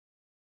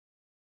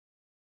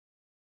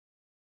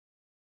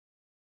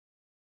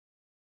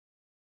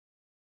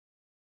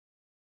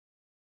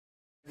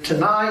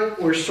Tonight,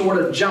 we're sort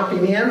of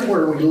jumping in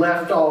where we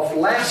left off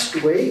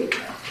last week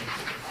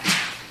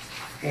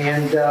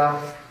and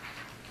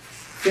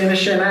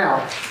finishing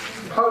out,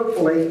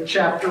 hopefully,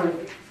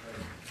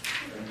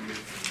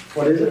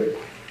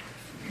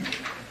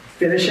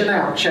 finishing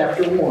out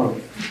chapter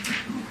 1.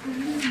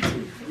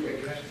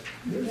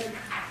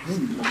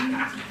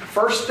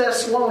 1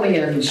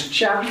 Thessalonians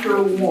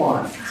chapter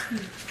 1.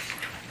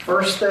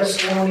 1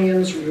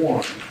 Thessalonians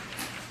 1.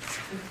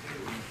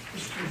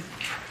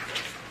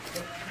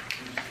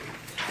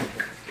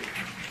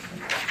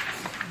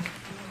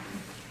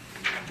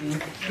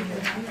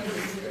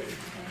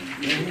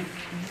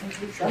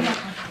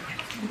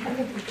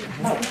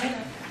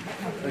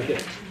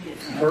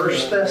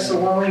 First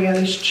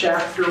Thessalonians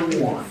chapter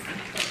 1.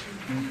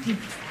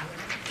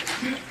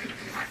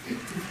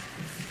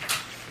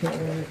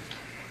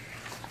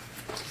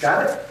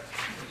 Got it?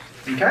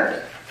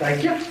 Okay.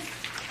 Thank you.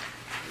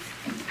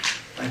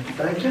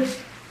 Thank you.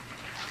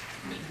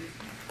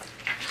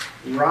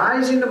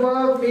 Rising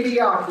above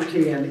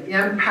mediocrity and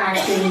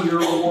impacting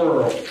your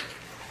world.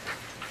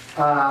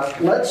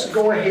 Let's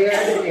go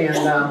ahead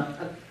and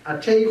I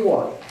tell you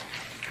what,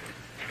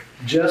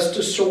 just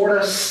to sort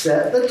of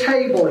set the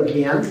table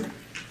again,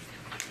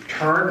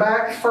 turn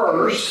back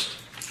first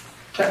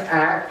to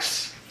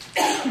Acts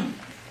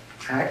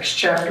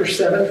chapter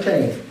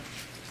 17.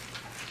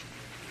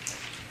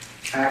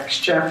 Acts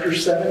chapter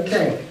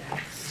 17.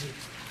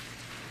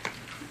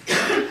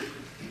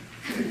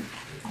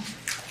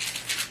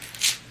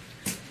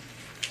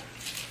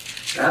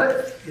 Got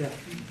it? Yeah.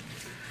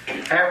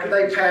 After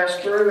they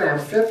passed through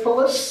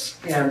Amphipolis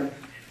and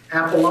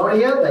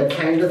Apollonia, they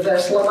came to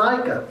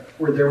Thessalonica,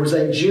 where there was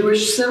a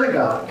Jewish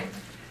synagogue.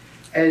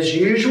 As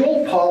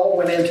usual, Paul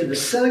went into the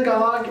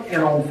synagogue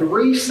and on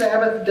 3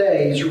 Sabbath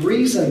days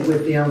reasoned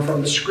with them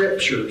from the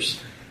Scriptures,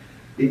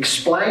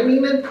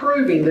 explaining and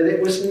proving that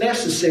it was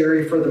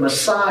necessary for the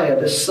Messiah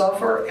to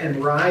suffer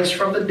and rise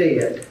from the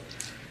dead.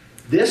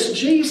 This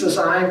Jesus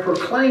I am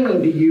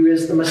proclaiming to you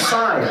is the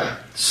Messiah.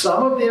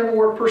 Some of them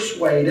were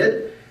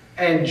persuaded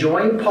and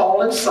joined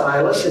Paul and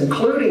Silas,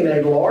 including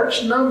a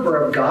large number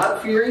of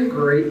God-fearing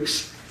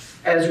Greeks,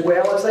 as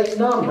well as a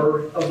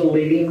number of the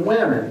leading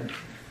women.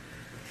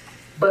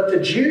 But the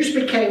Jews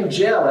became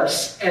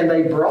jealous, and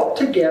they brought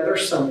together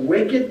some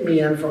wicked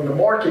men from the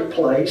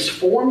marketplace,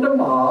 formed a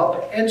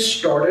mob, and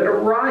started a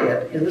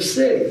riot in the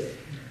city,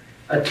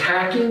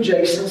 attacking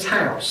Jason's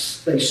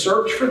house. They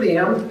searched for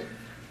them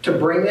to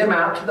bring them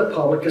out to the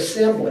public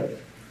assembly.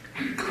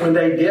 When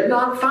they did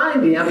not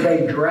find them,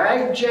 they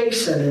dragged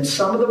Jason and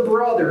some of the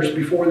brothers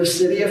before the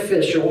city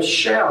officials,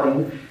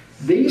 shouting,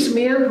 "These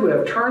men who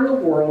have turned the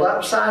world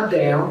upside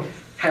down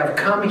have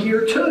come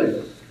here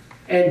too,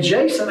 and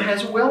Jason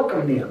has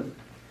welcomed them.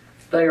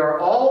 They are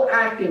all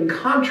acting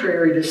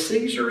contrary to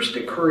Caesar's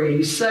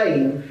decree,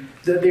 saying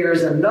that there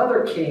is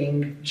another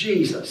king,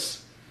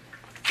 Jesus."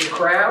 The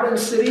crowd and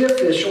city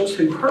officials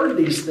who heard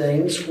these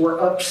things were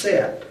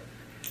upset.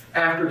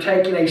 After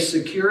taking a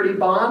security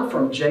bond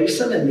from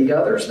Jason and the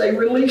others, they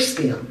released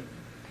them.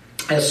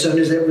 As soon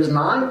as it was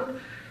night,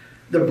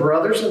 the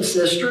brothers and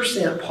sisters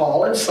sent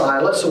Paul and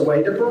Silas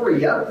away to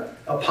Berea.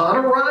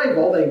 Upon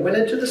arrival, they went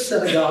into the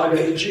synagogue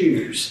of the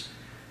Jews.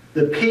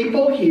 The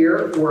people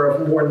here were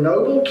of more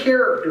noble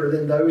character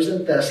than those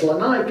in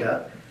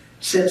Thessalonica,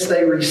 since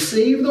they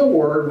received the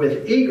word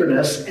with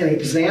eagerness and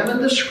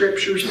examined the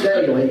Scriptures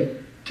daily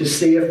to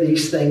see if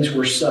these things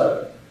were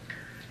so.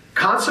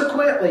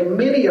 Consequently,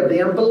 many of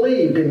them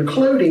believed,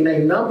 including a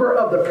number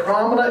of the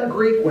prominent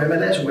Greek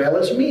women as well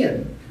as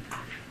men.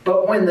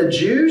 But when the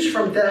Jews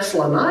from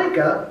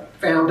Thessalonica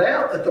found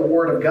out that the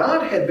word of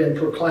God had been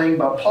proclaimed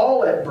by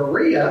Paul at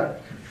Berea,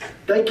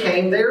 they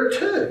came there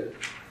too,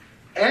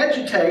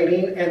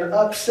 agitating and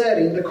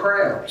upsetting the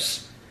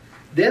crowds.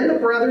 Then the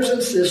brothers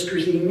and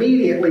sisters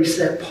immediately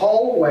sent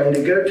Paul away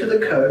to go to the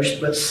coast,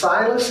 but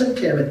Silas and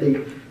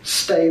Timothy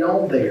stayed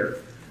on there.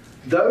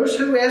 Those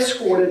who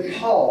escorted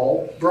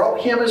Paul brought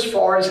him as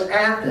far as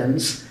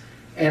Athens,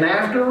 and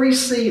after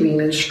receiving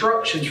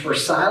instructions for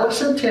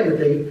Silas and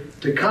Timothy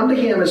to come to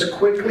him as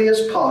quickly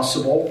as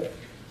possible,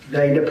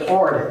 they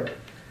departed.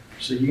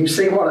 So you can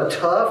see what a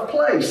tough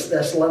place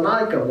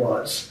Thessalonica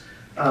was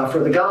for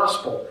the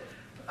gospel.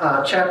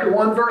 Chapter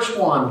 1, verse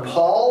 1,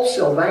 Paul,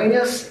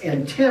 Silvanus,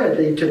 and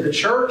Timothy to the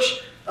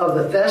church of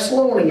the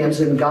Thessalonians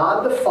in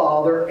God the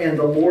Father and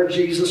the Lord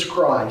Jesus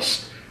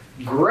Christ.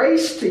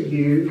 Grace to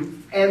you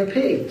and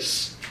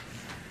peace.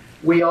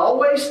 We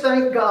always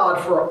thank God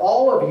for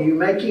all of you,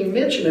 making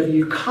mention of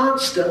you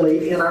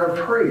constantly in our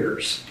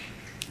prayers.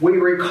 We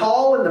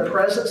recall in the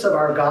presence of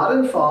our God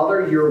and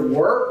Father your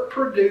work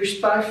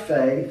produced by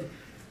faith,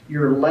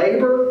 your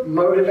labor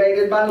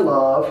motivated by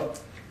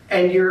love,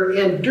 and your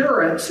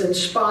endurance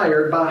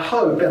inspired by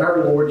hope in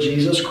our Lord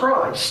Jesus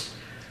Christ.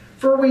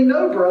 For we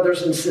know,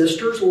 brothers and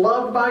sisters,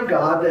 loved by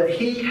God, that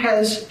He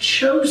has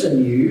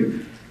chosen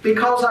you,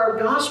 because our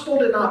gospel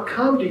did not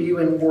come to you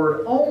in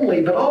word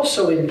only, but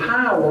also in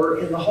power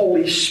in the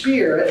Holy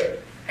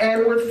Spirit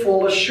and with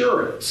full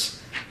assurance.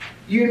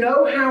 You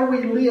know how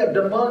we lived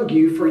among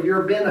you for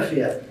your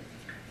benefit.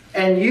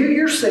 And you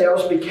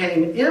yourselves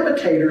became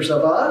imitators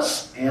of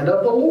us and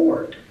of the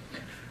Lord,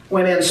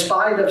 when in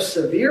spite of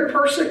severe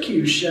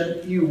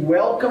persecution, you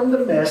welcomed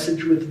the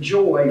message with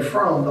joy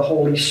from the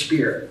Holy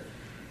Spirit.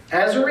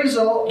 As a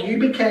result, you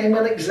became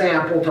an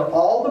example to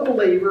all the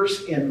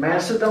believers in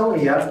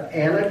Macedonia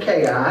and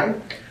Achaia,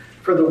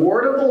 for the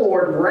word of the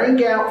Lord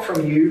rang out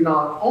from you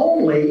not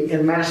only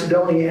in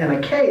Macedonia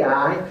and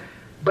Achaia,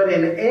 but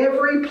in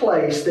every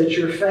place that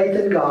your faith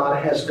in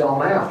God has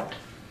gone out.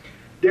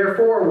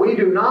 Therefore, we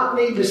do not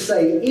need to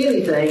say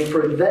anything,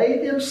 for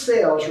they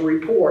themselves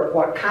report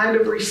what kind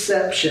of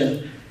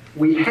reception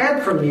we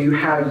had from you,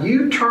 how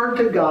you turned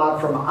to God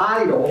from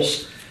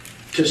idols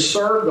to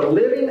serve the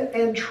living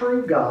and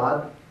true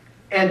God,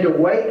 and to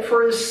wait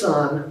for His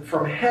Son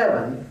from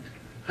heaven,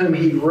 whom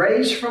He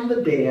raised from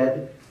the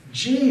dead,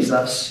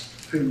 Jesus,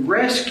 who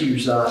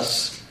rescues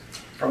us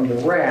from the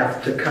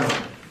wrath to come.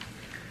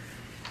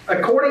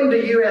 According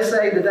to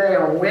USA Today,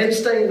 on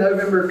Wednesday,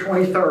 November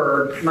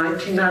 23rd,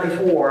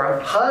 1994,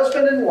 a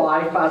husband and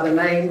wife by the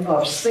name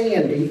of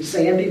Sandy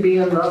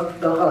being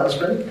the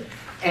husband,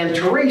 and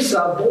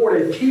Teresa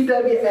boarded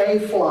TWA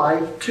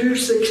Flight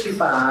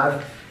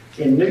 265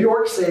 in New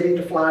York City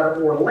to fly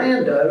to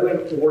Orlando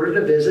in order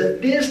to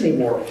visit Disney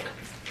World.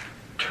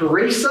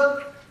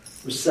 Teresa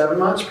was 7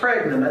 months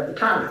pregnant at the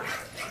time.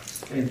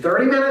 And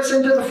 30 minutes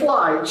into the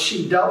flight,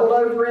 she doubled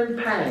over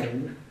in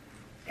pain,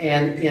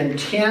 and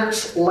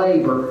intense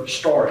labor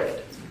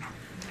started.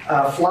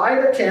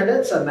 Flight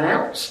attendants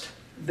announced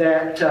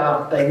that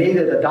they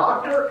needed a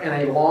doctor,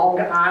 and a Long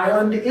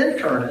Island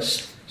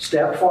internist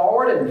stepped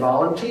forward and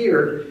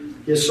volunteered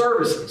his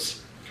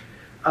services.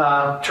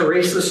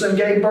 Teresa soon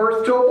gave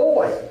birth to a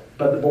boy,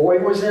 but the boy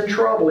was in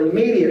trouble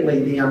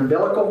immediately. The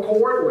umbilical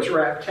cord was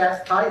wrapped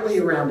tightly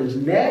around his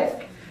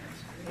neck,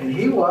 and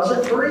he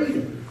wasn't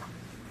breathing,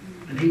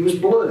 and he was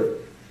blue.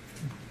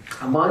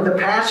 Among the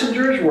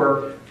passengers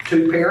were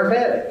 2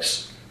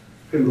 paramedics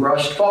who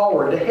rushed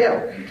forward to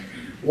help.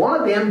 One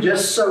of them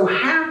just so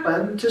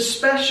happened to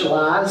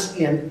specialize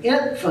in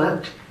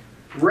infant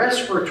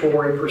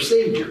respiratory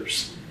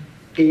procedures.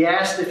 He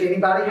asked if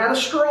anybody had a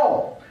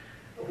straw,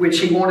 which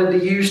he wanted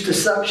to use to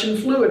suction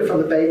fluid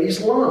from the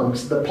baby's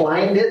lungs. The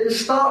plane didn't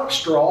stock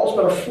straws,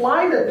 but a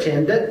flight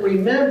attendant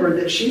remembered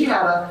that she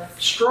had a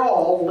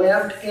straw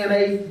left in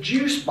a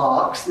juice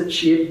box that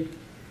she had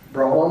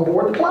brought on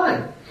board the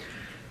plane.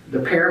 The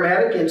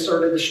paramedic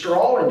inserted the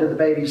straw into the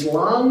baby's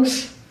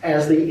lungs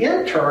as the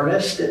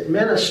internist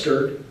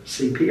administered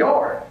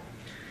CPR.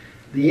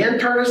 The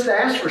internist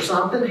asked for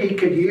something he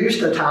could use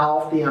to tie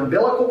off the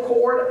umbilical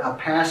cord. A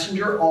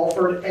passenger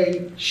offered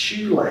a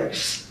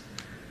shoelace.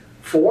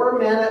 4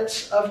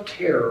 minutes of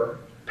terror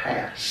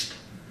passed.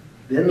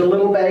 Then the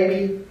little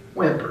baby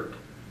whimpered.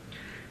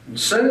 And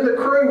soon the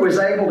crew was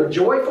able to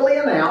joyfully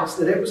announce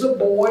that it was a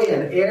boy,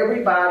 and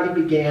everybody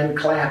began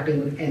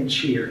clapping and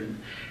cheering.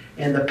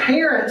 And the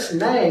parents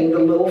named the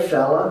little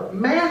fella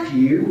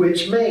Matthew,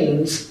 which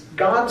means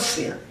God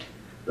sent.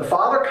 The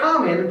father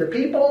commented the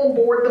people on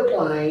board the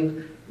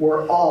plane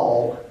were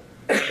all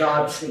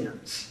God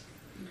sends.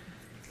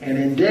 And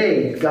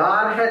indeed,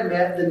 God had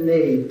met the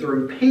need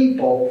through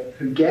people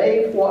who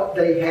gave what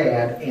they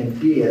had and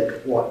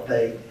did what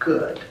they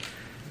could.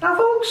 Now,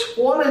 folks,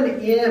 what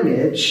an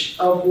image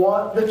of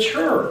what the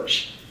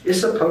church is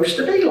supposed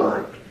to be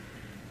like.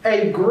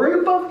 A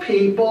group of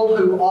people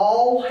who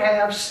all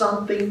have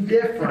something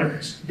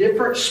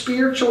different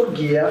spiritual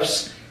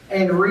gifts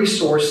and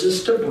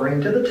resources to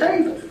bring to the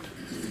table.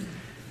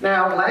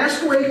 Now,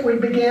 last week we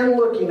began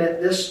looking at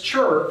this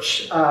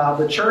church,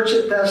 the church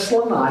at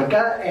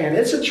Thessalonica, and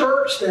it's a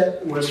church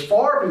that was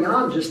far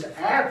beyond just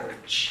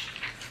average.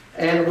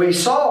 And we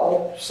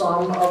saw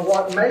some of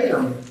what made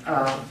them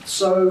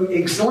so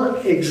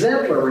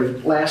exemplary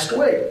last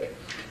week.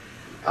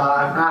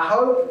 I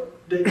hope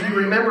that you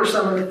remember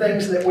some of the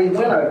things that we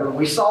went over.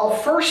 We saw,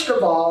 first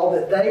of all,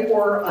 that they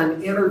were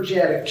an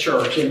energetic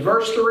church. In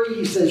verse 3,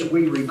 he says,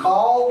 "We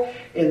recall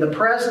in the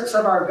presence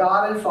of our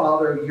God and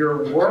Father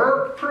your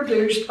work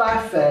produced by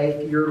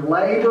faith, your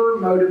labor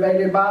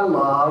motivated by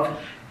love,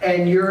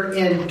 and your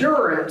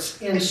endurance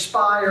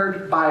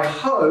inspired by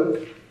hope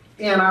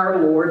in our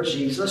Lord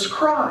Jesus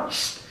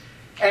Christ."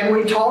 And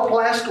we talked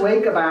last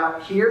week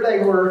about here they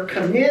were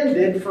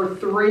commended for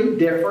 3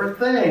 different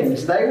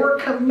things. They were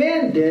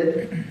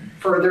commended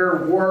for their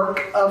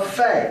work of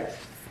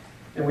faith.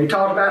 And we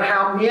talked about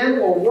how men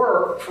will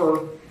work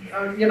for,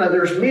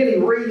 there's many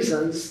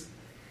reasons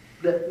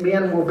that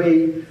men will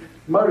be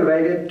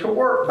motivated to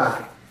work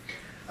by.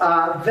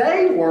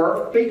 They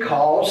work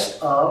because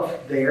of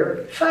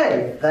their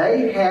faith.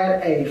 They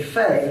had a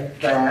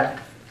faith that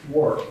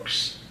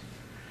works.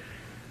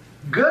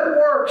 Good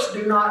works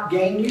do not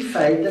gain you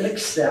faith and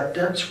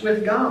acceptance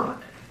with God.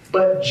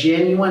 But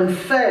genuine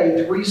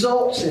faith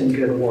results in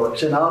good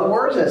works. In other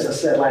words, as I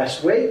said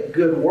last week,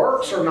 good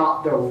works are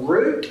not the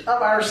root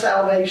of our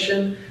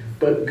salvation,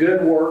 but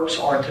good works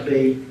are to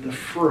be the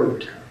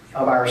fruit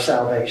of our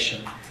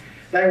salvation.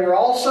 They were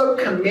also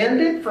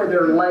commended for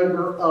their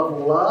labor of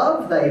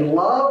love. They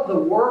loved the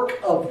work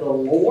of the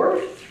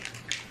Lord.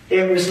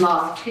 It was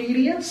not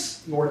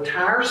tedious nor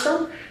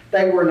tiresome.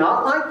 They were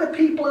not like the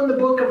people in the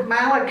book of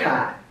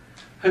Malachi,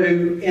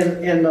 who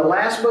in the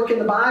last book in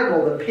the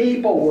Bible, the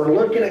people were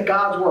looking at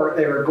God's work.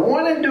 They were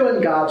going and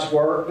doing God's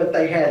work, but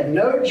they had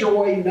no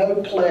joy, no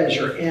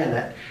pleasure in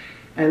it.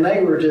 And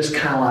they were just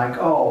kind of like,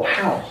 oh,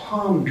 how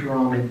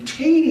humdrum and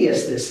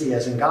tedious this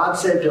is. And God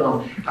said to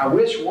them, I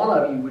wish one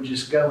of you would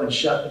just go and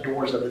shut the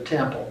doors of the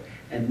temple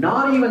and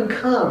not even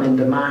come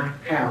into my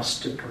house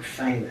to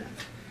profane it.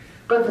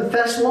 But the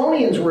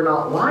Thessalonians were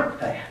not like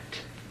that.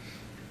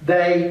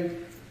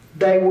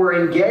 They were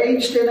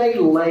engaged in a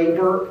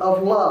labor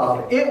of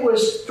love. It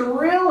was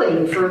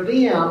thrilling for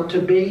them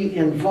to be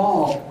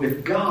involved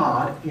with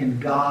God in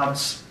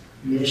God's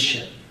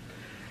mission.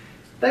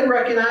 They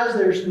recognized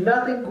there's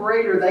nothing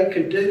greater they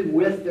could do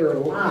with their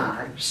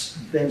lives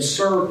than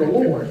serve the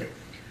Lord.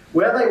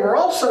 Well, they were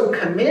also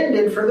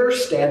commended for their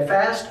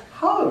steadfast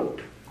hope.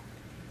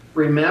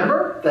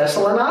 Remember,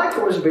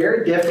 Thessalonica was a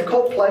very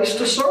difficult place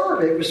to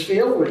serve. It was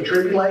filled with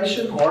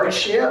tribulation,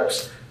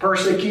 hardships,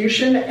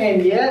 persecution,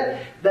 and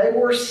yet they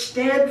were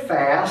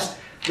steadfast.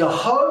 The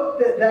hope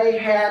that they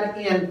had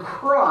in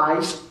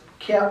Christ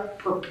kept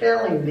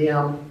propelling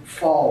them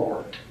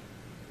forward.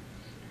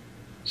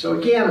 So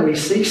again, we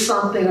see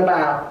something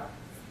about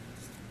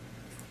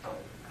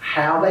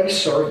how they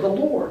served the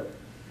Lord.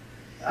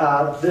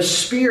 The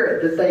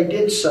spirit that they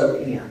did so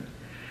in.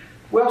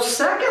 Well,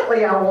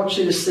 secondly, I want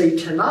you to see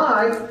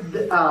tonight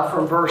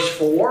from verse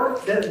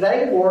 4 that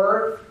they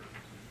were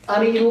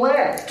an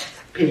elect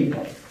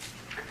people.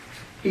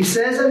 He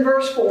says in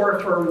verse 4,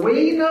 for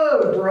we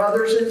know,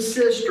 brothers and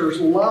sisters,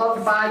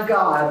 loved by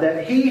God,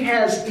 that He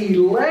has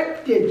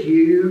elected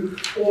you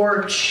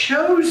or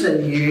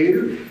chosen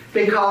you,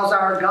 because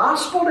our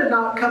gospel did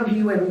not come to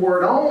you in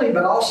word only,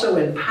 but also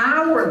in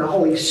power and the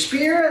Holy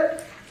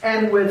Spirit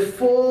and with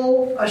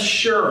full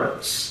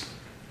assurance.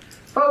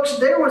 Folks,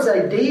 there was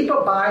a deep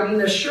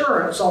abiding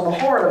assurance on the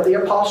heart of the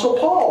Apostle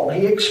Paul.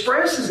 He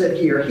expresses it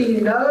here. He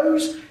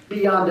knows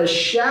beyond a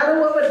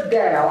shadow of a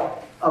doubt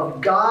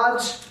of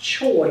God's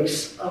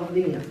choice of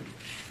them.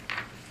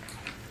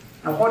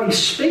 Now, what he's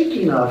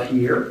speaking of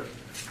here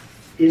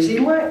is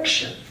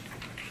election.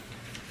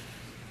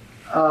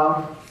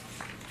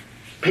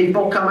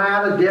 People come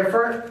out of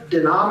different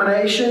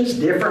denominations,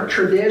 different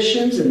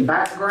traditions and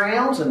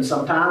backgrounds, and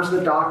sometimes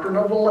the doctrine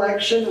of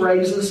election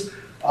raises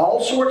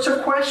all sorts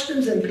of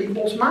questions in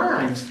people's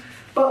minds.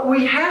 But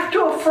we have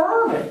to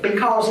affirm it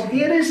because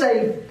it is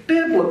a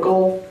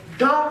biblical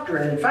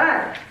doctrine. In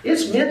fact,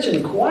 it's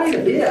mentioned quite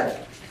a bit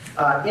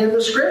in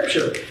the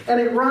Scripture,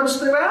 and it runs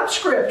throughout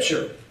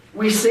Scripture.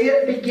 We see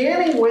it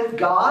beginning with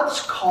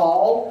God's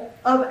call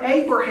of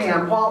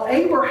Abraham. While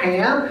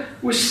Abraham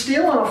was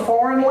still in a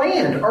foreign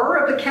land, Ur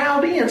of the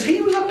Chaldeans,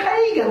 he was a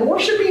pagan,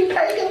 worshiping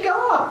pagan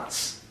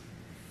gods.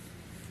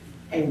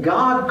 And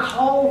God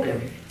called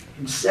him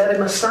and set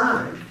him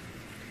aside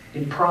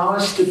and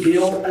promised to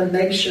build a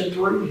nation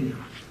through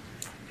him.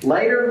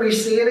 Later we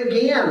see it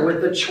again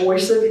with the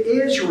choice of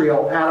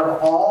Israel out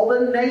of all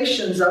the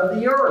nations of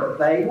the earth.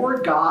 They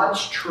were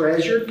God's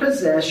treasured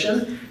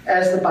possession,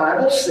 as the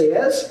Bible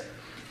says,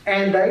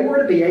 and they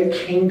were to be a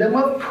kingdom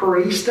of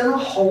priests and a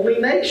holy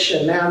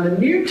nation. Now in the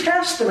New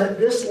Testament,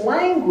 this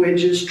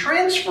language is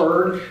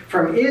transferred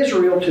from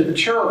Israel to the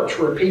church,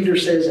 where Peter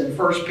says in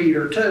 1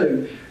 Peter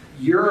 2,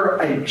 you're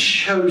a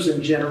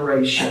chosen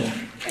generation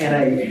and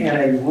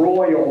a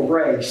royal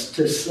race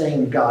to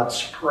sing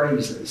God's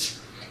praises.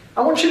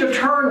 I want you to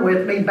turn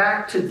with me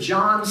back to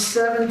John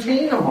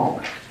 17 a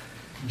moment.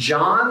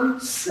 John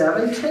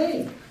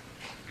 17.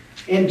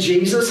 In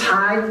Jesus'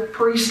 high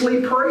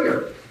priestly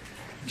prayer.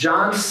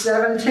 John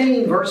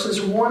 17,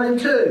 verses 1 and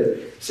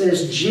 2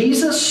 says,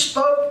 Jesus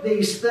spoke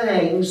these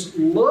things,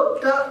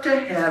 looked up to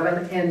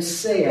heaven, and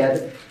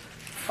said,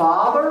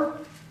 Father,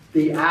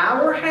 the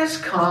hour has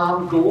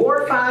come,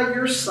 glorify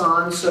your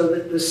Son, so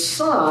that the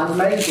Son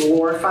may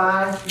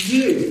glorify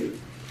you.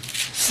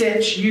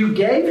 Since you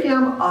gave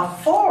him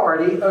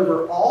authority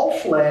over all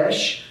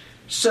flesh,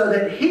 so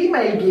that he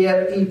may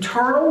give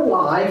eternal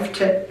life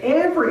to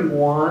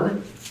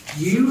everyone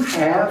you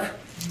have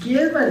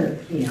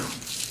given him.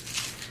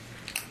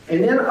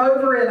 And then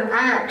over in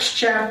Acts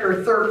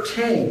chapter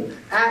 13.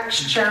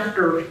 Acts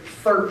chapter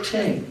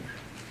 13.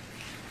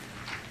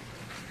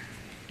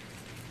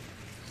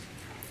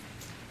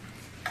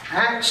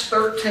 Acts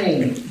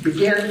 13,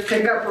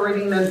 pick up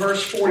reading in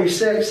verse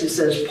 46. It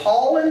says,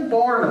 Paul and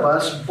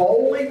Barnabas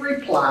boldly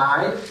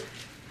replied,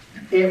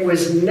 it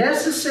was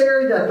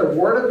necessary that the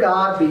word of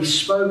God be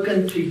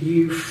spoken to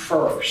you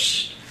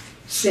first.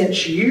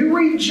 Since you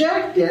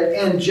reject it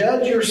and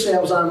judge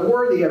yourselves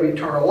unworthy of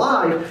eternal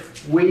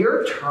life, we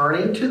are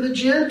turning to the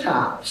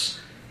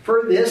Gentiles.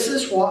 For this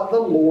is what the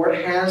Lord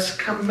has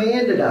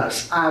commanded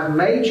us. I've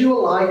made you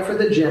a light for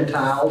the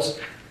Gentiles,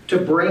 to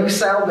bring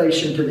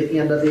salvation to the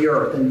end of the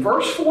earth. In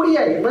verse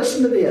 48,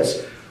 listen to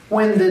this.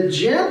 When the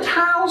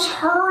Gentiles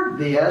heard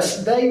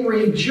this, they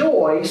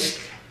rejoiced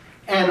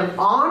and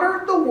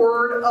honored the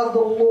word of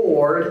the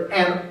Lord,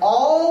 and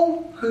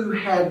all who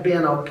had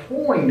been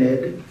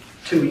appointed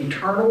to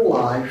eternal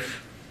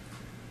life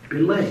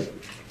believed.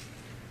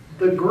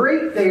 The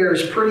Greek there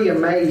is pretty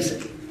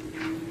amazing.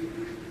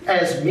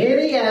 As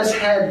many as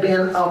had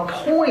been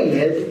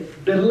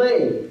appointed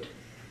believed.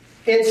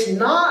 It's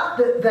not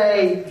that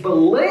they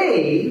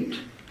believed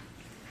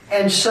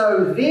and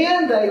so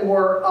then they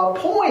were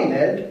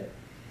appointed.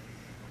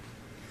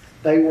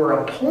 They were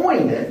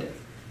appointed,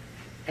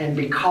 and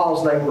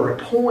because they were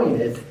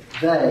appointed,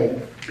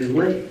 they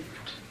believed.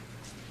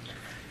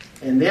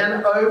 And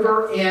then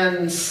over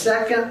in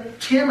 2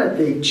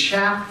 Timothy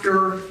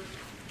chapter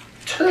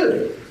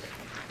 2,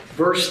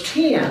 verse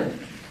 10,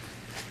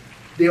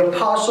 the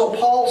Apostle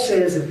Paul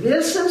says,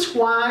 "This is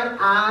why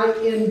I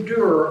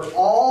endure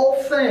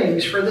all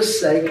things for the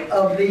sake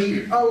of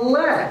the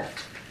elect,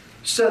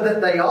 so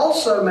that they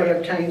also may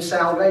obtain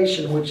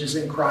salvation which is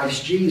in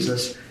Christ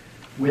Jesus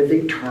with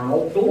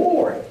eternal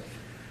glory."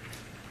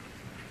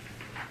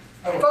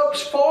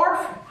 Folks,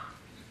 far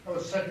from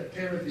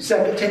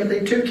 2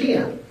 Timothy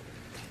 2:10.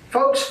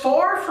 Folks,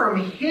 far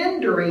from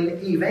hindering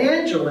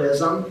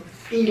evangelism,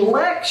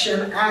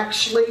 election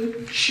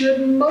actually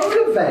should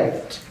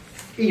motivate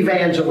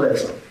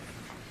evangelism.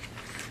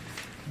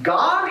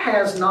 God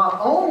has not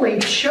only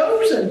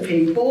chosen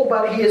people,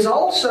 but He has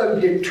also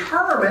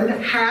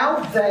determined how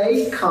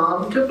they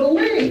come to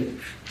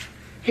believe.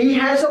 He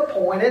has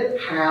appointed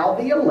how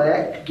the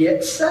elect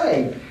get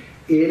saved.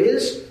 It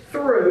is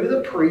through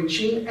the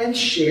preaching and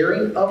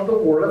sharing of the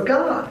Word of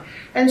God.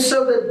 And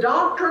so the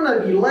doctrine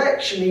of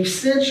election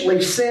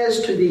essentially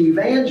says to the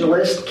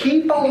evangelist,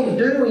 keep on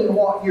doing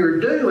what you're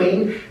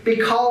doing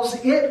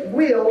because it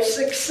will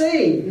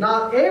succeed.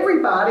 Not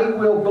everybody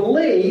will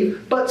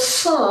believe, but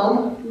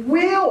some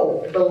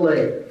will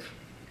believe.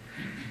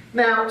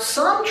 Now,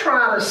 some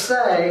try to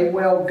say,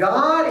 well,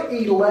 God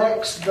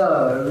elects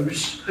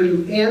those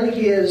who in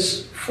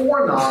His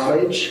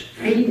foreknowledge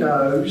He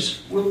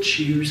knows will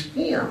choose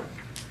Him.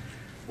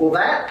 Well,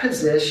 that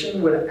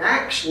position would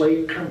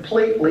actually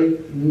completely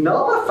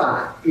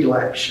nullify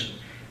election.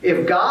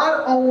 If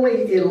God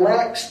only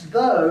elects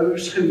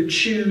those who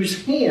choose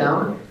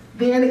Him,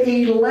 then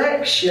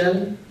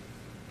election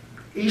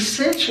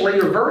essentially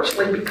or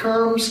virtually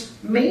becomes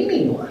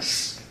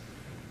meaningless.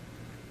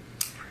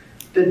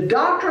 The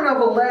doctrine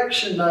of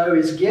election, though,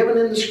 is given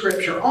in the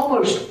Scripture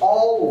almost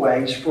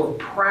always for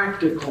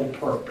practical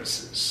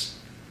purposes.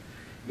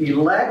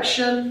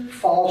 Election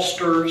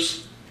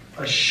fosters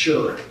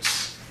assurance.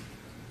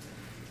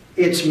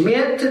 It's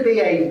meant to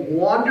be a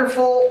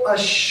wonderful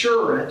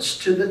assurance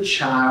to the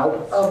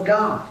child of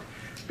God.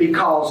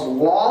 Because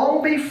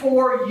long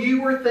before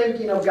you were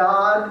thinking of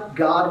God,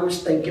 God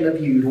was thinking of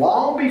you.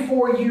 Long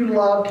before you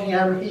loved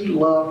Him, He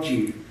loved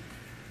you.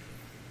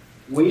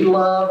 We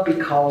love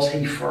because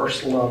He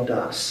first loved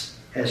us,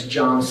 as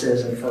John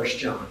says in 1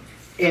 John.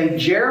 In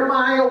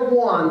Jeremiah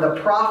 1, the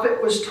prophet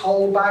was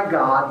told by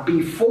God,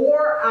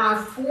 before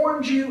I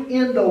formed you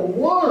in the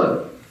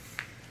womb,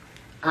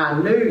 I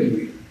knew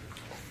you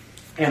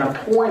and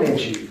appointed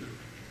you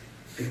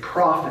a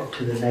prophet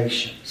to the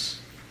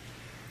nations.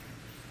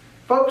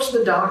 Folks,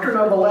 the doctrine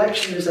of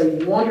election is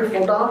a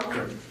wonderful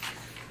doctrine.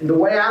 And the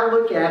way I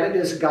look at it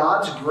is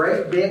God's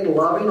great big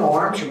loving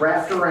arms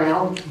wrapped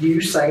around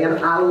you saying,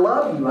 I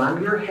love you.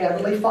 I'm your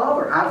heavenly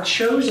Father. I've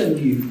chosen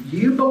you.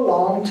 You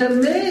belong to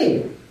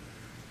me.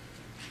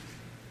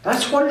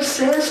 That's what it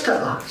says to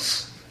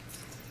us.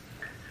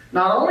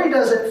 Not only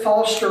does it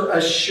foster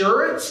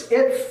assurance,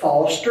 it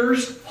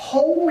fosters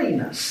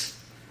holiness.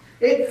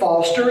 It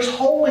fosters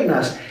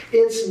holiness.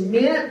 It's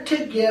meant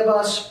to give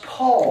us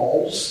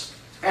pause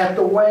at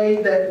the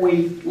way that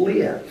we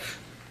live.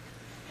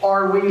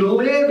 Are we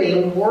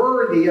living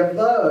worthy of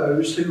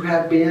those who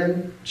have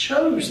been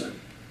chosen?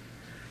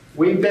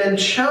 We've been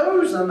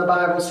chosen, the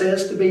Bible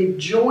says, to be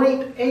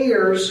joint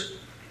heirs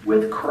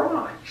with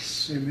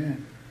Christ.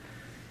 Amen.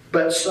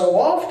 But so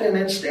often,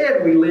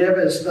 instead, we live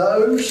as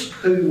those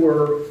who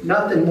were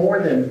nothing more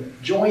than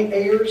joint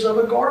heirs of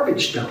a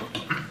garbage dump.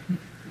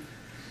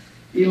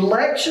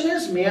 Election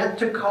is meant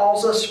to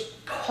cause us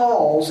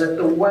pause at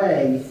the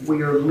way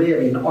we are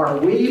living. Are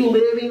we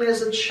living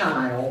as a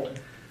child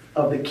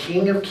of the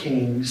King of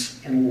Kings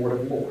and Lord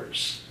of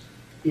Lords?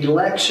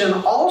 Election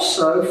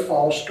also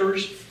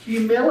fosters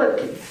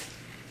humility.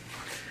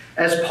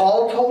 As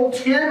Paul told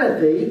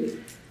Timothy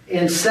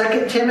in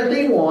 2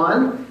 Timothy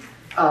 1,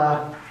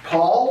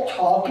 Paul,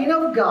 talking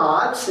of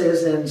God,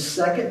 says in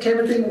 2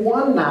 Timothy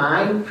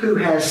 1:9, who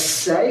has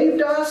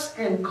saved us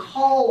and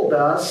called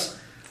us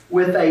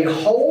with a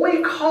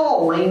holy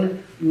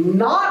calling,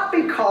 not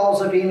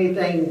because of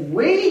anything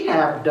we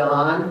have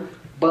done,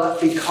 but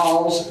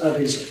because of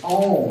His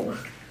own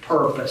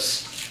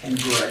purpose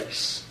and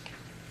grace.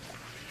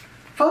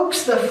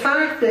 Folks, the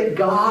fact that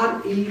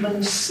God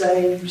even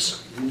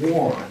saves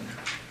one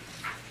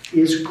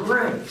is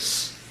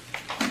grace.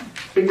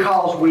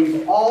 Because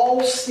we've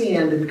all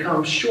sinned and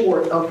come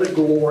short of the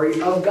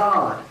glory of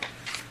God.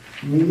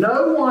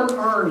 No one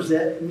earns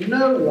it.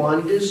 No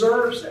one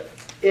deserves it.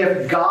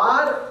 If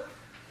God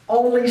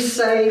only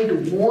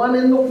saved one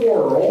in the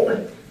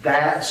world,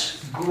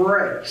 that's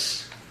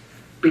grace.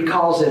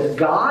 Because if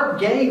God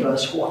gave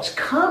us what's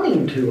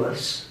coming to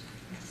us,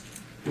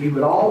 we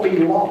would all be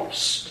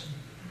lost.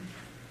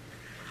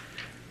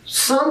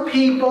 Some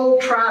people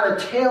try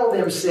to tell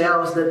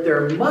themselves that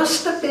there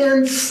must have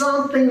been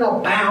something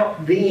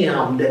about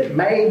them that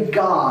made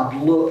God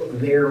look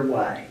their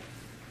way.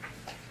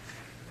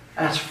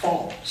 That's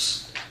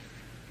false.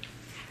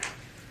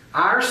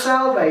 Our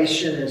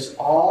salvation is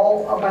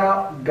all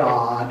about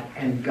God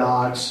and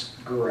God's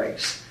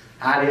grace.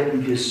 I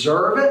didn't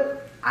deserve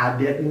it. I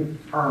didn't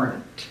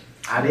earn it.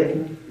 I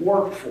didn't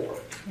work for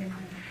it.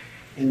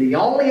 And the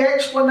only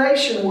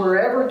explanation we're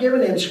ever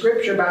given in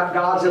Scripture about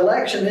God's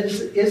election is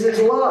His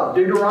love.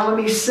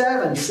 Deuteronomy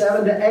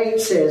 7:7-8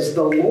 says,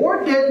 "The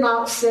Lord did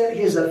not set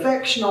His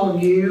affection on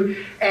you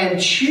and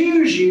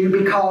choose you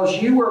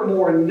because you were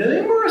more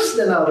numerous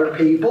than other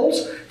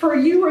peoples, for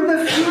you were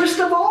the fewest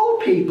of all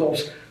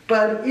peoples.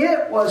 But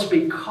it was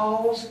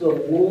because the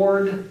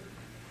Lord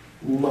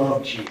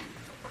loved you."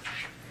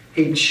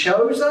 He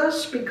chose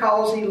us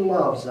because He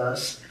loves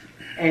us,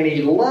 and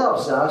He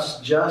loves us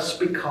just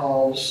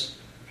because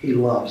He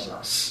loves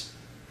us.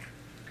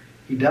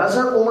 He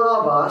doesn't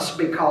love us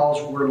because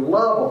we're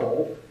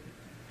lovable,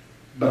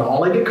 but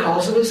only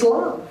because of His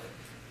love.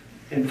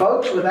 And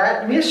folks, with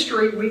that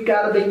mystery, we've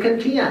got to be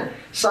content.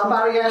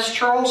 Somebody asked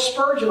Charles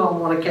Spurgeon on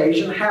one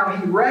occasion how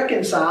he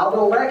reconciled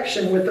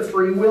election with the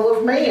free will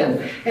of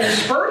man. And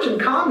Spurgeon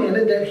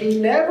commented that he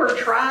never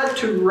tried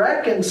to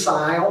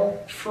reconcile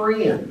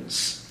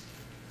friends.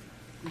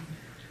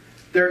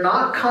 They're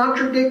not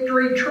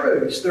contradictory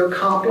truths. They're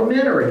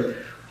complementary.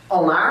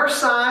 On our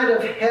side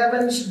of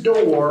heaven's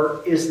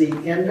door is the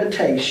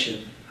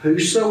invitation.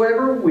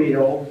 Whosoever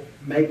will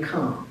may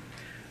come.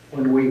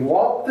 When we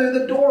walk through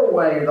the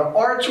doorway, the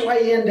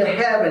archway into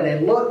heaven,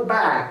 and look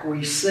back,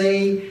 we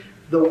see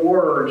the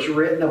words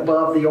written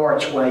above the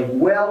archway,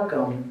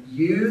 "Welcome,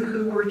 you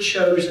who were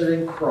chosen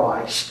in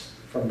Christ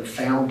from the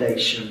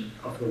foundation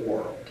of the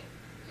world."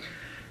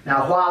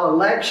 Now, while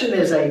election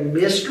is a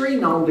mystery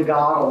known to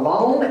God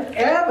alone,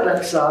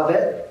 evidence of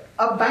it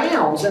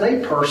abounds in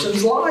a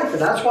person's life.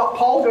 And that's what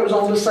Paul goes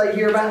on to say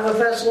here about the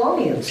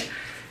Thessalonians.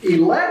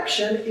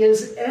 Election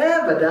is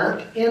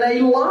evident in a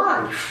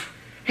life.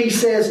 He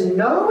says,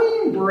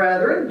 "Knowing,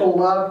 brethren,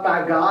 beloved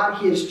by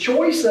God, His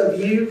choice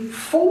of you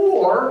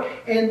for,"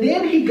 and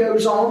then he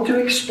goes on to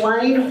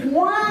explain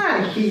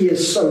why He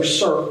is so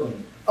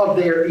certain of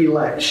their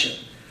election.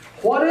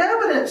 What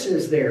evidence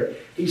is there?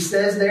 He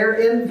says there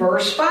in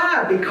verse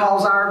 5,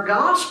 "Because our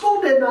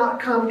gospel did not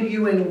come to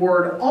you in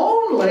word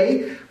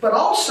only, but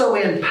also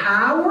in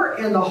power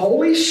in the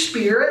Holy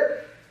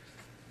Spirit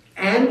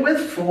and with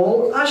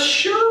full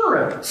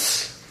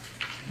assurance."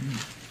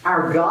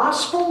 Our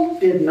gospel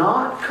did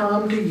not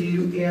come to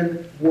you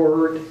in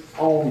word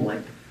only.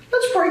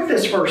 Let's break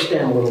this verse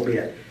down a little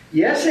bit.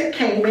 Yes, it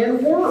came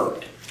in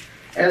word.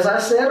 As I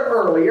said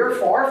earlier,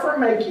 far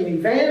from making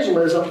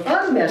evangelism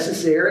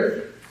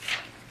unnecessary,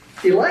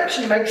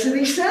 election makes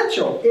it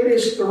essential. It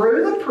is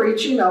through the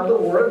preaching of the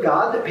Word of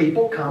God that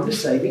people come to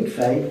saving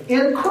faith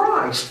in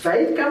Christ.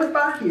 Faith cometh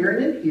by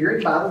hearing, and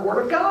hearing by the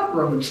Word of God,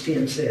 Romans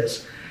 10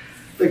 says.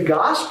 The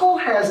gospel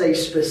has a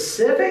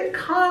specific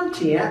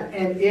content,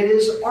 and it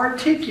is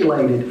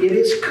articulated. It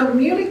is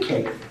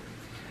communicated.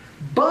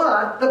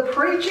 But the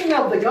preaching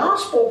of the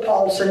gospel,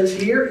 Paul says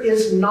here,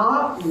 is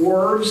not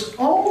words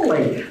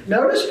only.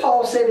 Notice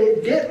Paul said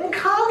it didn't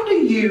come to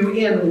you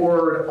in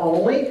word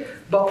only,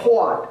 but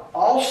what?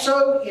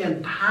 Also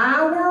in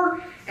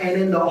power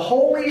and in the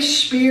Holy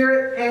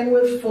Spirit and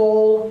with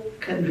full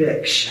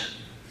conviction.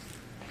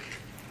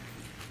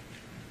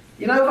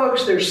 You know,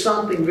 folks, there's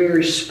something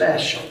very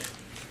special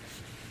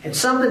and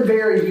something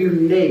very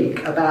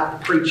unique about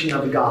the preaching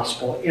of the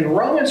gospel. In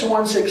Romans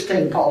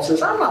 1:16, Paul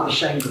says, "I'm not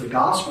ashamed of the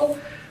gospel,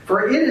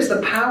 for it is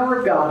the power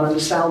of God unto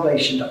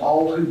salvation to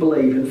all who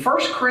believe." In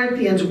 1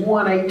 Corinthians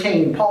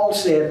 1:18, Paul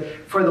said,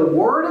 "For the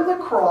word of the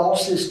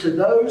cross is to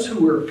those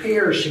who are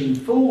perishing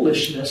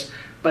foolishness,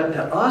 but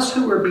to us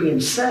who are being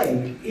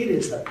saved, it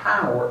is the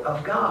power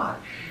of God."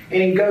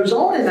 And he goes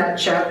on in that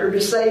chapter to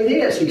say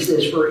this. He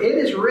says, "For it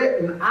is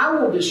written, I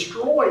will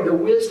destroy the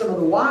wisdom of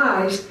the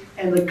wise,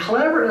 and the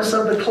cleverness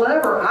of the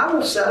clever I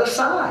will set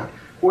aside."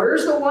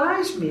 Where's the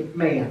wise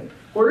man?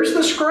 Where's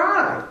the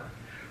scribe?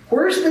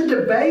 Where's the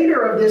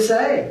debater of this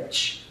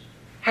age?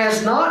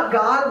 Has not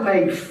God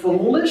made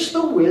foolish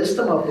the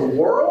wisdom of the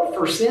world?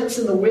 For since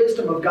in the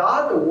wisdom of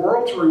God, the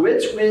world through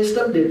its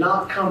wisdom did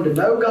not come to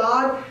know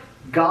God,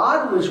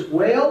 God was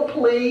well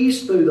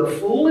pleased through the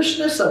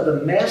foolishness of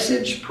the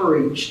message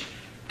preached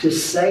to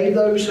save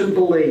those who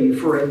believe.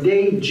 For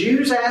indeed,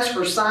 Jews ask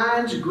for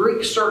signs,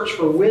 Greeks search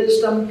for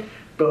wisdom,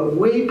 but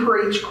we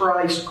preach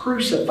Christ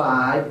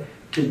crucified,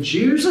 to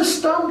Jews a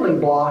stumbling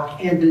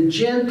block, and to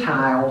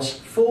Gentiles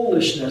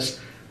foolishness.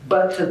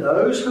 But to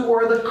those who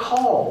are the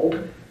called,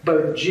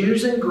 both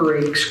Jews and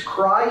Greeks,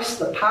 Christ,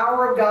 the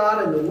power of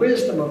God and the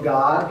wisdom of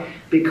God,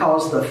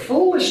 because the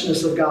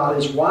foolishness of God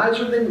is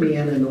wiser than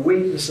men, and the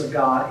weakness of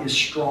God is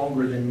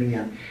stronger than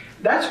men.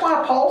 That's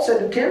why Paul said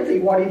to Timothy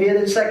what he did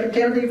in 2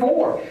 Timothy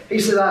 4. He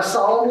said, I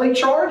solemnly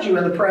charge you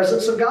in the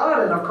presence of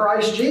God and of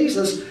Christ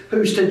Jesus,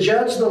 who's to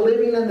judge the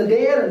living and the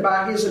dead, and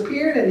by his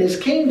appearing in his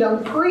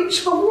kingdom,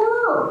 preach the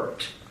word.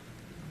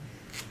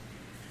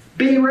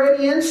 Be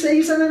ready in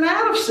season and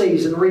out of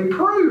season.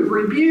 Reprove,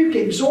 rebuke,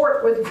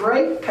 exhort with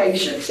great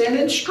patience and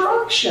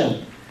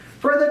instruction.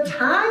 For the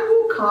time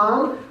will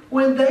come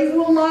when they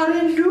will not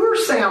endure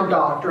sound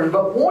doctrine,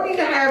 but wanting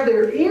to have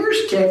their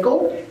ears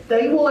tickled,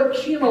 they will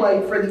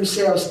accumulate for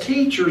themselves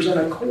teachers in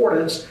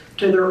accordance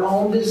to their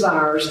own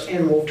desires,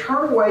 and will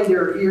turn away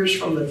their ears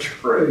from the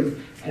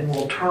truth and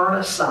will turn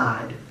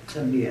aside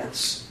to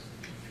myths.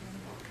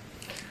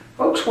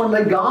 Folks, when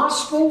the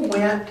gospel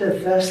went to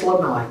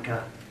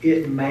Thessalonica,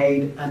 it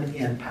made an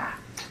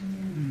impact.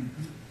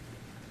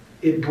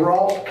 It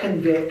brought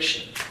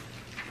conviction.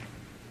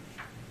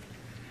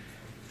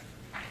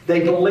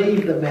 They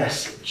believed the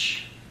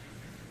message.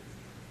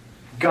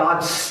 God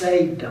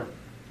saved them.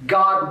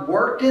 God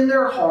worked in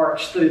their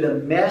hearts through the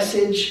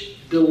message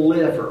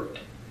delivered,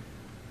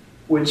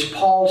 which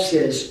Paul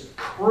says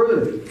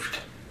proved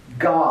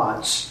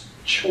God's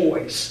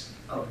choice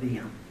of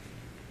them.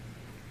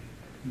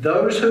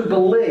 Those who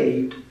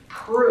believed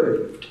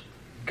proved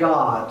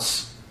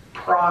God's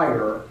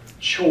prior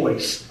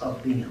choice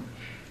of them.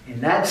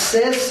 And that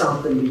says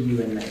something to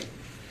you and me.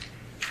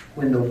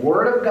 When the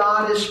Word of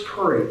God is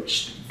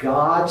preached,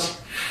 God's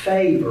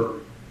favor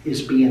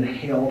is being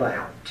held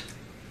out.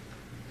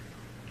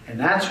 And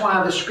that's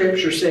why the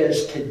Scripture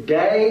says,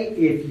 today,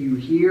 if you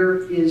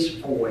hear His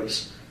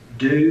voice,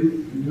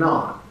 do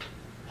not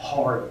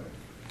harden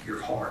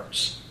your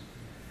hearts.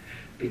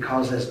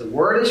 Because as the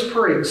Word is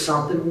preached,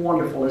 something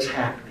wonderful is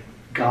happening.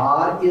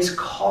 God is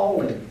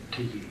calling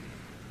to you.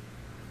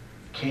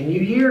 Can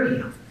you hear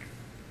Him?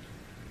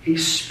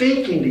 He's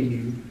speaking to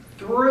you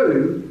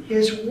through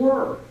His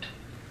Word.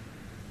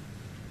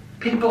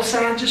 People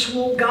say, I just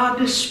want God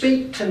to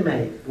speak to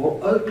me. Well,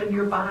 open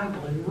your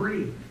Bible and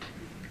read.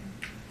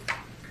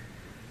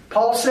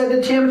 Paul said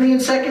to Timothy in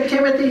 2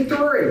 Timothy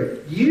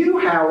 3, you,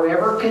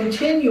 however,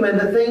 continue in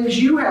the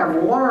things you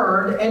have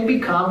learned and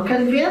become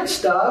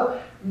convinced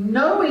of,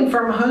 knowing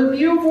from whom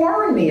you've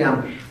learned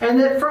them, and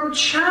that from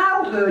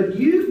childhood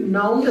you've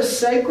known the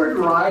sacred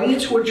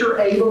writings which are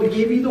able to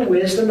give you the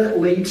wisdom that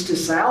leads to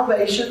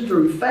salvation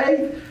through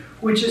faith,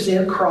 which is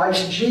in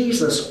Christ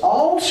Jesus.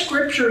 All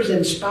Scripture is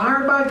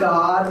inspired by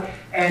God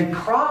and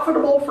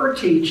profitable for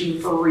teaching,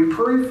 for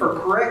reproof, for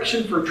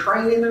correction, for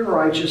training in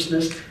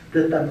righteousness,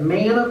 that the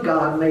man of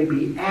God may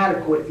be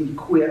adequate,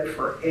 equipped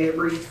for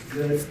every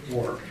good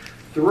work.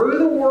 Through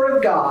the Word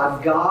of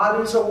God,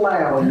 God is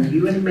allowing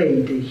you and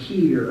me to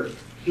hear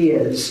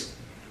His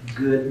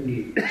good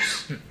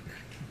news.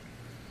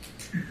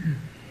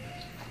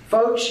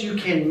 Folks, you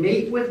can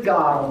meet with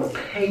God on the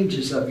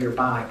pages of your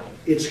Bible.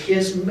 It's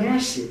His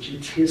message.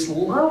 It's His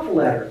love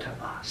letter to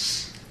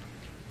us.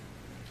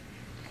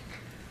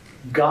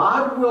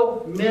 God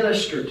will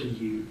minister to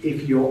you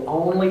if you'll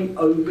only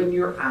open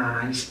your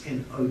eyes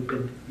and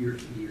open your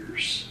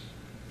ears.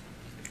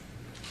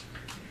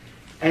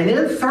 And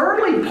then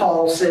thirdly,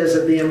 Paul says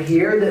of them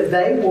here that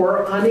they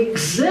were an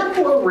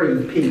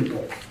exemplary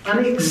people.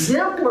 An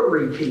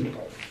exemplary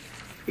people.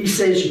 He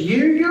says,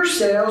 you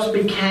yourselves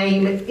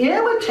became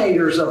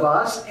imitators of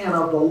us and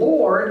of the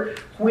Lord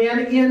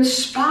when, in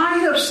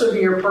spite of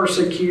severe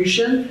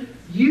persecution,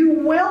 you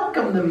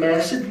welcomed the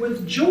message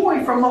with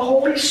joy from the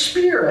Holy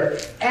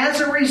Spirit. As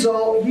a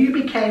result, you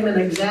became an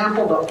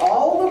example to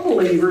all the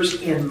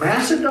believers in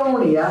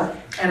Macedonia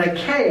and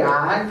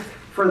Achaia.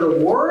 For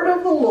the word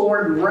of the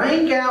Lord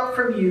rang out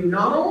from you,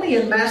 not only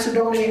in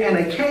Macedonia and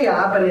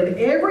Achaia, but in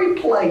every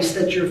place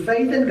that your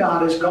faith in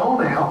God has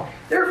gone out.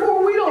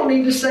 Therefore, we don't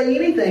need to say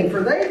anything,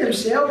 for they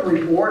themselves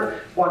report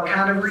what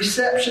kind of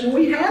reception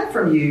we had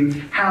from you,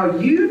 how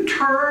you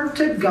turned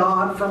to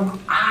God from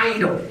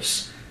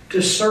idols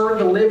to serve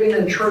the living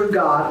and true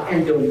God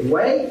and to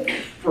wait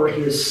for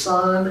His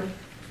Son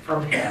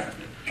from heaven.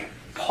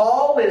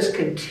 Paul is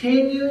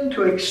continuing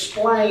to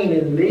explain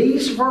in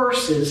these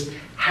verses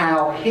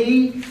how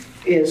he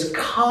is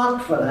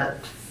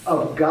confident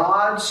of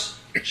God's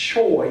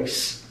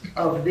choice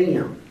of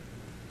them.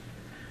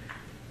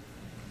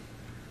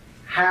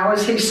 How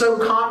is he so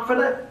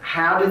confident?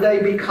 How did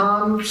they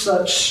become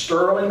such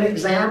sterling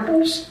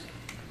examples?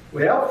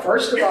 Well,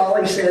 first of all,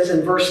 he says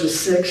in verses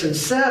 6 and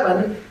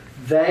 7,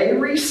 they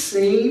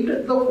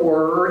received the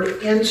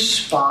word in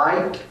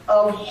spite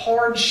of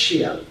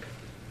hardship.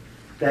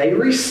 They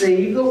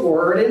received the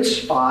word in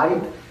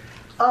spite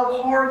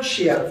of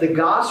hardship. The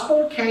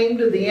gospel came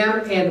to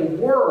them in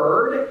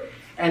word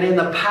and in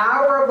the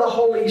power of the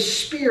Holy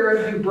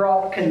Spirit, who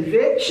brought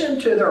conviction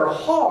to their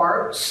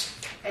hearts,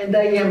 and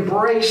they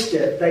embraced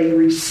it. They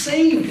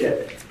received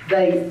it.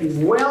 They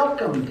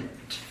welcomed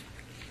it.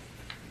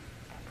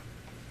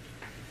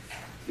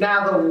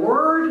 Now, the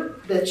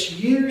word that's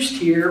used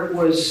here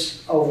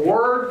was a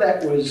word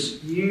that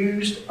was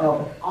used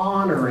of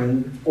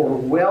honoring or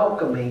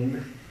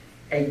welcoming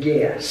a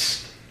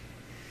guest.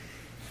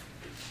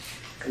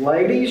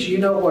 Ladies, you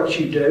know what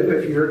you do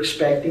if you're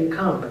expecting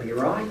company,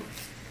 right?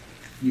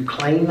 You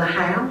clean the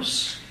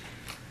house.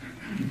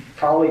 You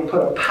probably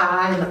put a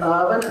pie in the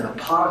oven and a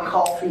pot of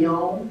coffee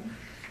on.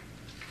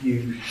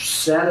 You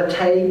set a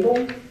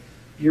table.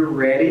 You're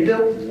ready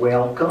to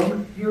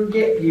welcome your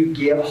guest. You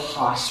give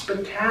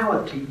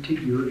hospitality to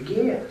your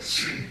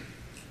guests.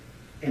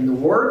 And the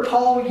word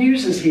Paul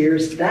uses here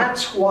is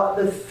that's what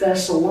the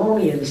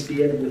Thessalonians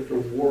did with the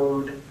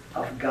Word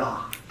of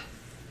God.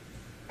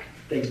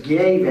 They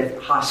gave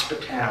it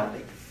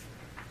hospitality.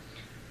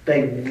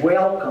 They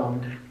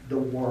welcomed the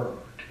Word.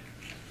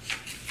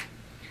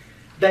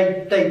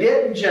 They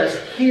didn't just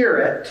hear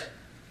it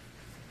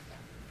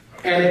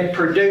and it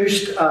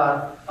produced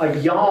a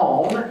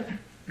yawn.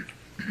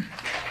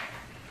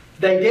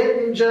 They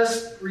didn't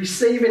just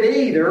receive it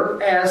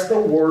either as the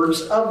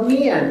words of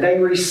men. They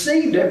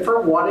received it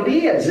for what it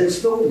is. It's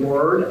the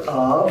Word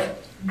of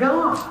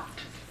God.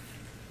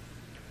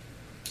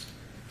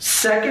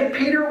 2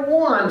 Peter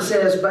 1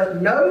 says,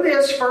 "But know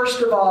this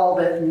first of all,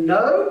 that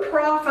no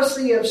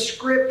prophecy of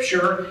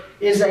Scripture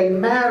is a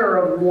matter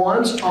of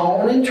one's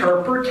own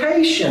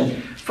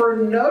interpretation. For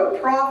no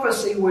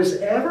prophecy was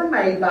ever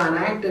made by an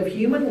act of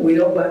human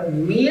will, but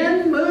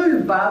men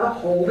moved by the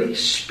Holy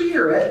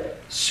Spirit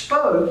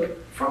spoke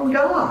from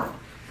God."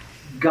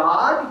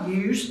 God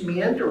used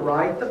men to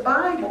write the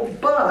Bible,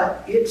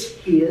 but it's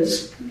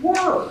His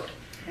Word.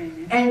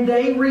 And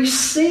they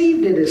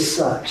received it as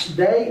such.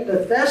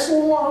 The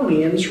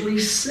Thessalonians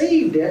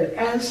received it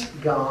as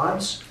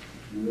God's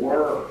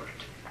Word.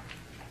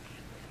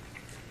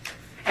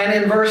 And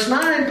in verse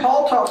 9,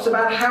 Paul talks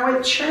about how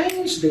it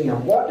changed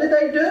them. What did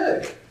they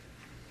do?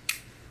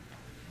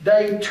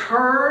 They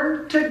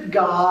turned to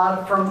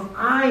God from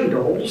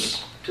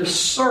idols to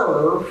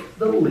serve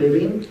the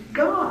living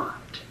God.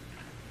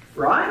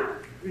 Right?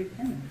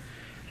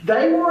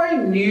 They were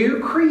a new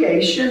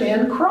creation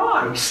in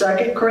Christ.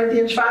 2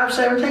 Corinthians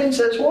 5:17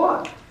 says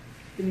what?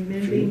 Any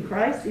men be in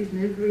Christ, he's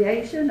new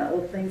creation.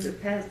 Old things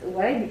have passed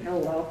away.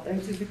 Behold, all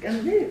things have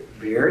become new.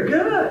 Very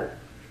good.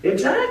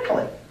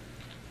 Exactly.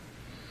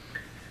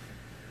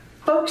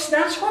 Folks,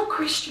 that's what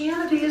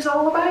Christianity is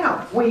all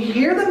about. We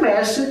hear the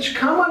message,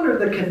 come under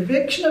the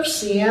conviction of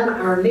sin,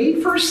 our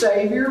need for a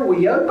Savior.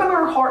 We open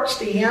our hearts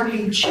to Him.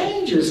 He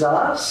changes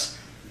us.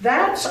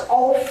 That's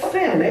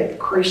authentic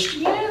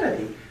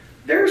Christianity.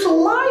 There's a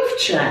life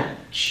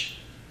change.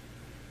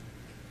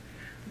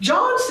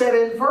 John said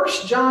in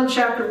 1 John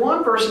chapter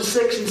 1, verses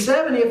 6 and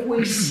 7, if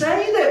we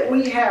say that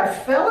we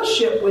have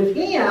fellowship with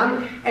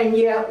Him and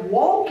yet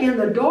walk in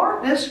the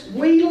darkness,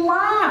 we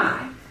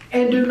lie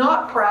and do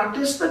not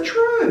practice the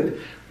truth.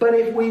 But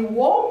if we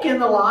walk in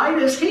the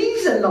light as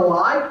He's in the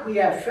light, we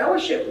have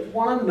fellowship with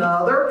one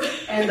another,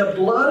 and the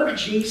blood of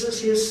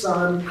Jesus, His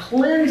Son,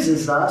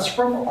 cleanses us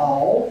from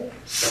all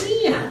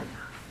sin.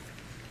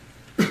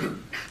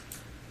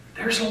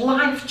 There's a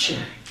life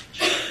change.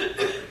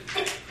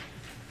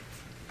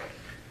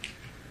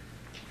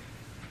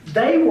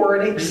 They were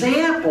an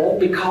example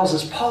because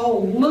as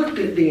Paul looked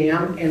at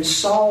them and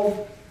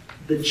saw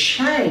the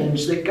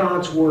change that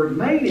God's Word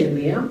made in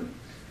them,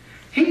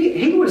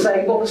 he was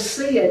able to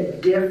see a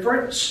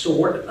different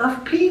sort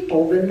of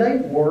people than they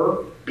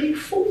were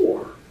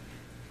before.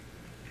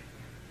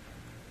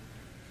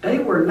 They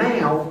were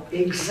now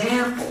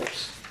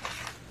examples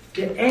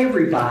to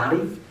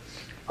everybody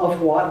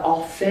of what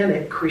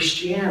authentic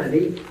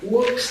Christianity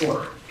looks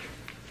like.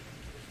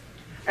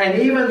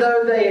 And even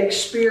though they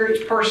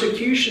experienced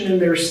persecution in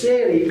their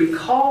city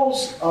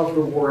because of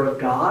the Word of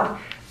God,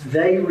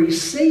 they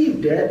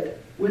received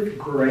it with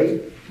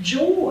great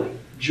joy.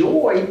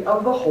 Joy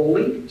of the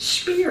Holy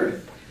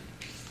Spirit.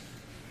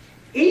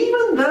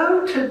 Even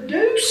though to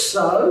do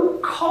so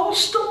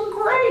cost them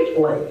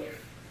greatly.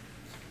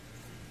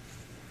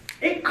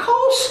 It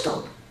cost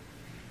them.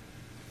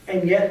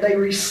 And yet they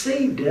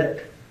received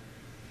it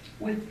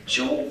with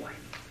joy.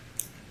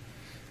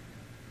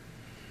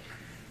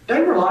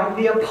 They were like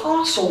the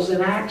apostles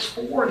in Acts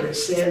 4 that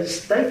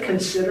says they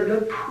considered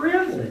a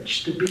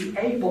privilege to be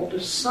able to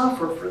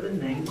suffer for the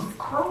name of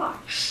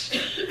Christ.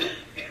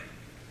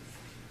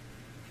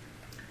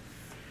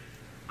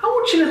 I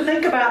want you to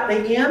think about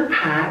the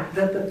impact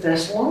that the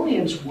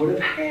Thessalonians would have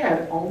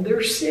had on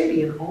their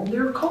city and on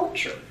their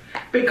culture.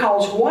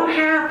 Because what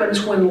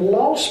happens when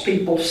lost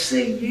people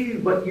see you,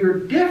 but you're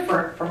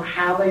different from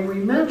how they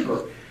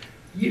remember?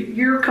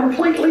 You're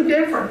completely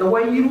different the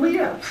way you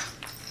live.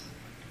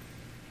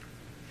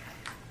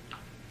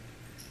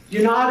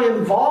 You're not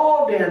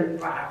involved in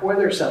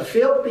whether it's a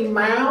filthy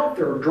mouth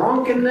or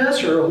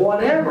drunkenness or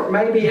whatever.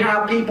 Maybe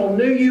how people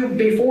knew you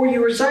before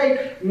you were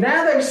saved.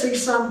 Now they see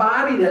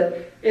somebody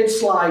that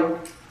it's like,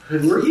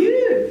 who are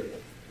you?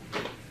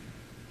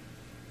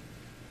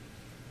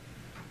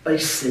 They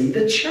see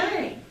the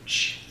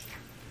change.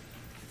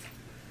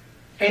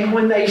 And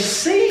when they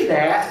see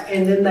that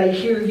and then they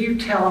hear you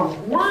tell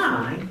them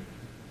why,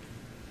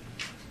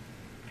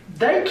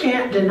 they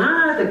can't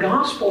deny the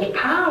gospel's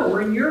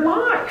power in your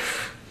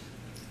life.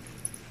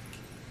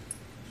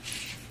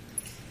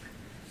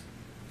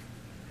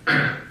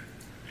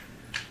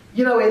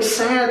 You know, it's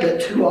sad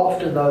that too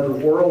often, though,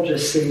 the world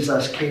just sees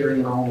us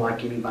carrying on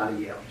like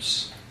anybody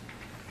else.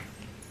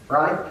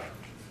 Right?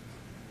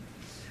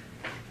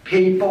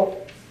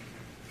 People,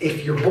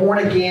 if you're born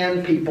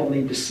again, people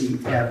need to see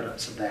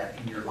evidence of that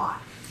in your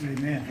life.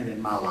 Amen. And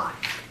in my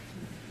life.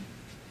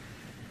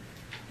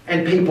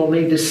 And people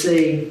need to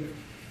see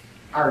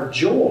our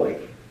joy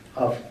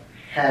of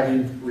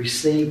having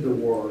received the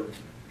Word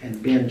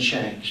and been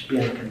changed,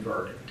 been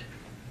converted.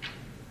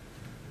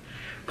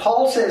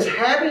 Paul says,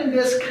 having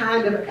this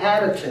kind of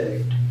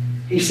attitude,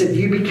 he said,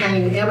 you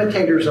became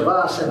imitators of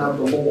us and of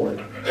the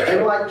Lord. They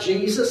were like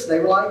Jesus, they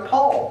were like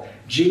Paul.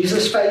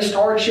 Jesus faced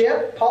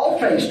hardship, Paul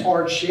faced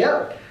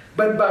hardship,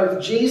 but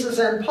both Jesus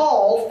and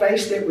Paul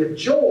faced it with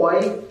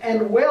joy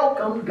and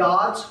welcomed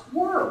God's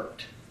Word.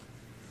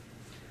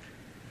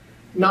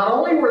 Not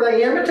only were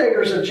they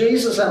imitators of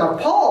Jesus and of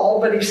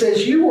Paul, but he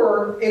says you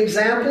were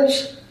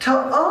examples to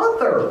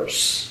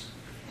others.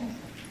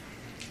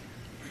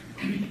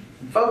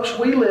 Folks,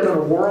 we live in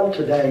a world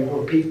today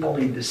where people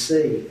need to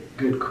see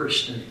good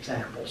Christian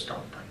examples,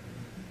 don't they?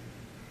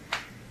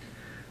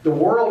 The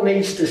world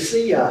needs to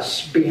see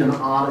us being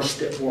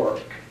honest at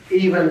work.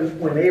 Even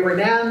when every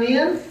now and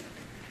then,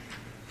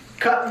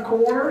 cutting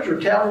corners or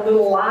telling a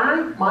little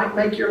lie might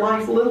make your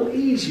life a little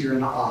easier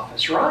in the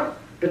office, right?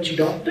 But you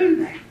don't do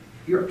that.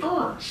 You're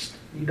honest.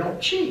 You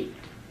don't cheat.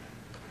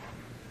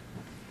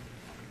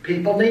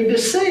 People need to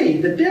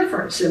see the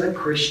difference in a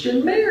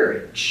Christian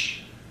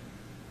marriage.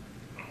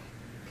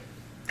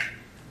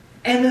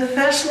 And the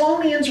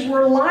Thessalonians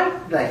were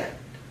like that.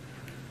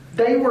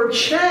 They were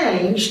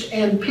changed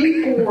and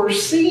people were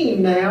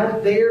seeing now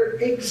their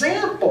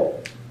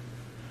example.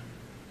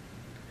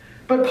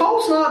 But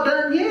Paul's not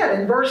done yet.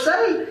 In verse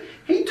 8,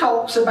 he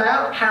talks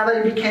about how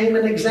they became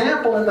an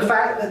example in the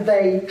fact that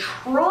they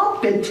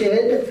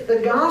trumpeted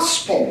the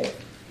gospel.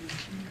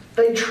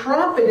 They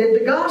trumpeted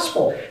the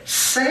gospel.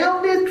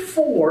 Sounded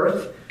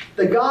forth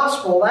the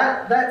gospel.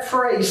 That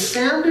phrase,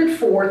 sounded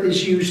forth,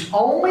 is used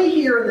only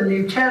here in the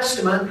New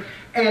Testament.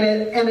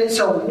 And it's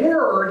a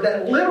word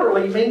that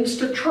literally means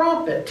to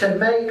trumpet, to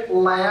make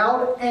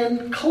loud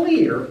and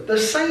clear the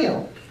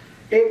sound.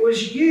 It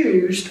was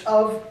used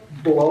of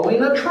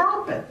blowing a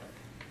trumpet.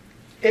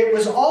 It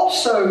was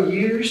also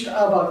used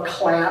of a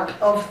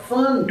clap of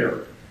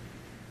thunder.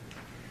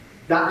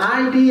 The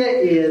idea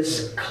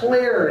is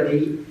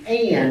clarity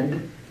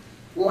and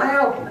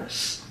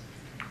loudness.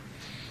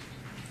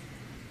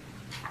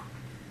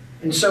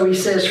 And so he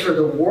says, for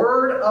the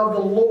word of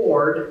the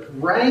Lord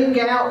rang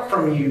out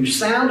from you,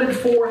 sounded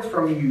forth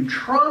from you,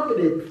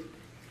 trumpeted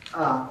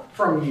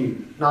from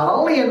you, not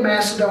only in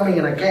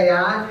Macedonia and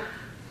Achaia,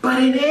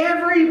 but in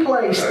every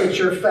place that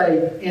your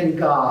faith in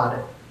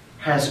God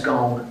has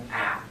gone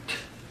out.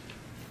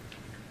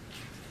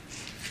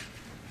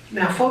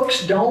 Now,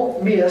 folks,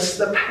 don't miss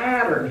the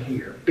pattern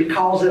here,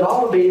 because it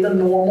ought to be the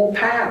normal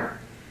pattern.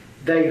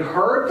 They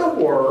heard the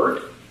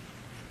word,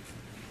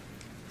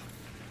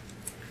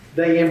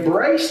 they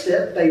embraced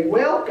it, they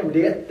welcomed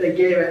it, they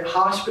gave it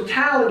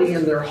hospitality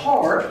in their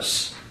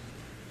hearts.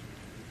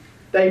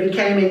 They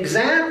became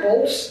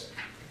examples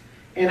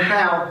in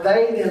how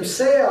they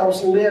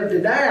themselves lived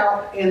it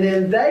out, and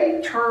then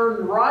they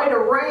turned right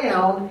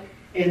around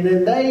and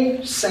then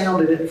they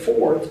sounded it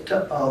forth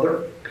to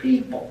other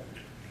people.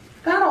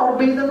 That ought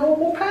to be the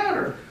normal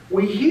pattern.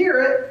 We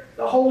hear it,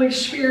 the Holy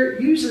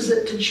Spirit uses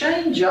it to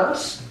change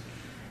us.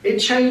 It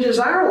changes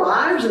our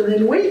lives, and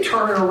then we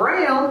turn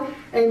around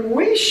and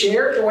we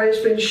share it the way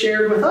it's been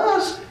shared with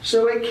us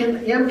so it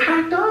can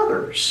impact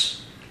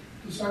others.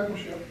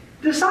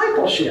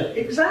 Discipleship,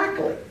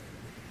 exactly.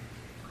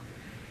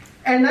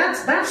 And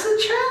that's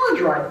the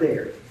challenge right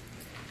there.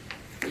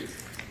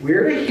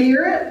 We're to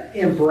hear it,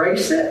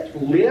 embrace it,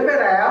 live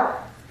it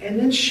out, and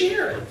then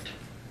share it.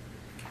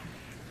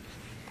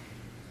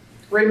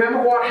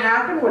 Remember what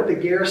happened with the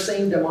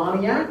Gerasene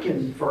demoniac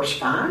in verse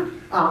 5?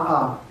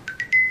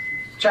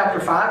 Chapter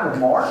 5 of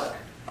Mark?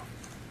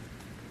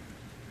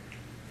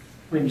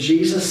 When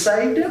Jesus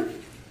saved him,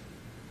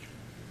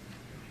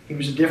 he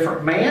was a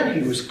different man.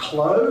 He was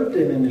clothed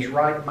and in his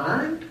right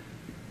mind.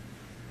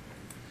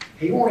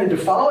 He wanted to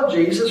follow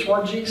Jesus.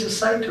 What did Jesus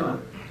say to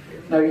him?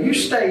 No, you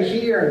stay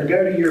here and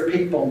go to your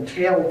people and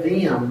tell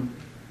them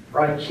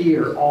right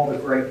here all the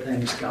great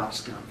things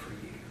God's done for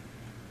you.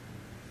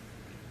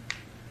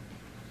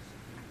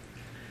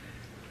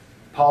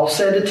 Paul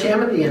said to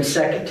Timothy in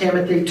 2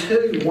 Timothy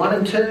 2, 1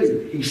 and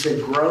 2, he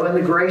said, grow in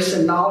the grace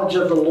and knowledge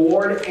of the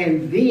Lord,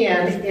 and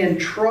then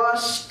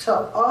entrust to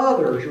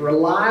others,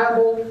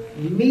 reliable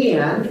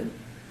men,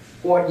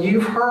 what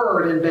you've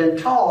heard and been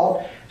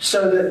taught,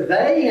 so that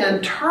they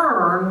in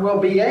turn will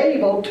be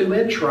able to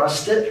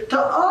entrust it to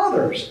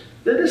others.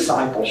 The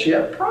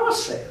discipleship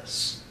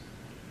process.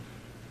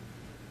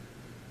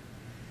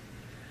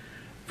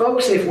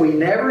 Folks, if we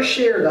never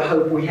share the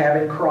hope we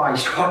have in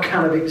Christ, what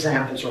kind of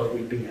examples are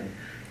we being?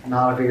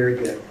 Not a very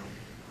good one.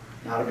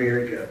 Not a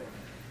very good one.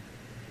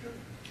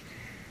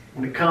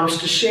 When it comes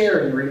to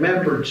sharing,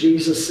 remember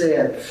Jesus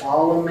said,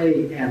 follow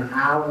me and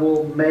I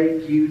will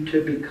make you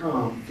to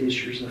become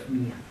fishers of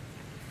men.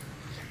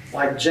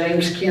 Like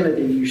James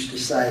Kennedy used to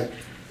say,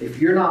 If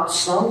you're not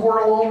somewhere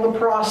along the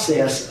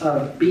process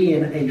of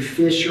being a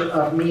fisher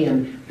of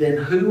men, then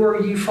who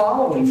are you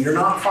following? You're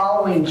not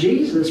following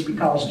Jesus,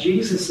 because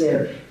Jesus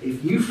said,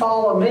 if you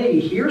follow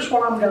me, here's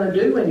what I'm going to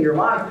do in your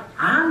life.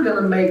 I'm going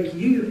to make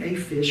you a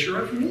fisher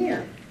of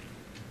men.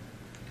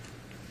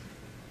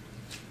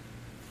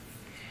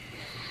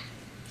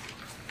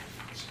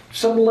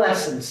 Some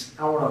lessons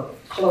I want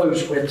to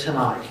close with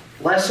tonight.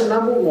 Lesson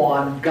number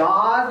 1,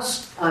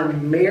 God's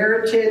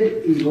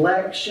unmerited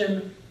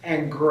election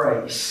and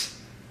grace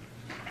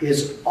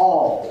is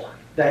all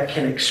that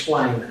can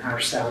explain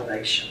our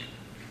salvation.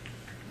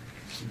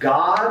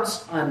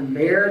 God's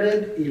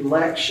unmerited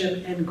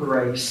election and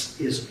grace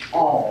is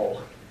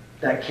all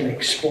that can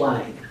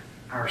explain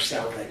our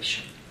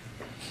salvation.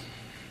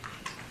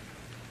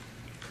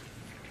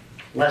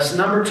 Lesson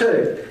number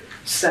 2,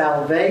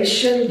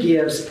 salvation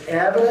gives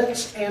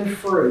evidence and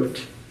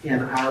fruit in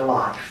our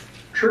life.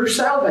 True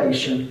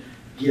salvation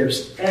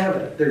gives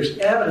evidence. There's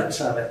evidence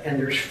of it, and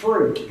there's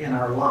fruit in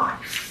our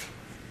life.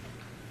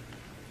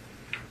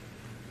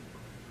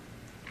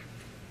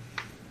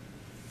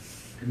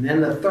 And then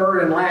the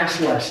third and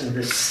last lesson,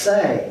 the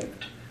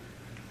saved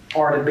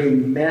are to be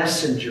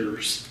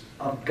messengers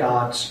of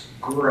God's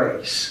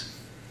grace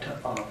to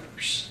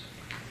others.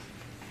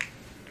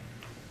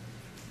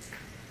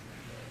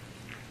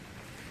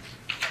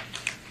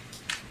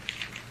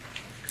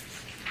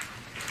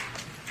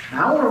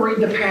 Now, I want to read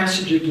the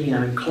passage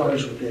again and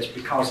close with this,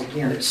 because,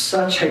 again, it's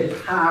such a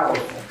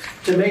powerful,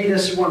 to me,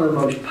 this is one of the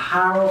most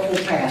powerful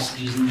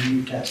passages in the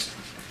New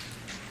Testament.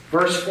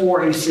 Verse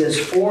 4, he says,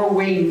 "For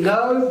we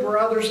know,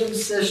 brothers and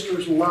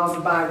sisters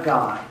loved by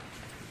God,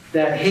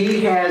 that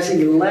He has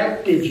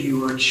elected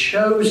you or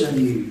chosen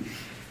you,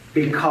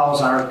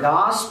 because our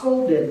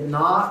gospel did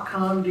not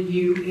come to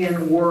you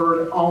in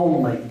word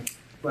only,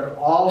 but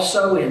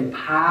also in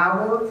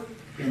power,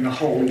 in the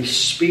Holy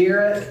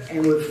Spirit,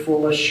 and with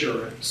full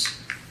assurance.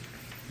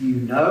 You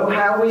know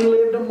how we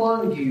lived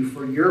among you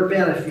for your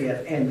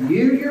benefit, and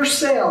you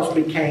yourselves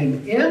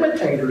became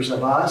imitators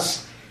of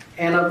us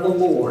and of the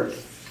Lord,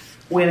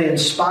 when in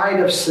spite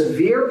of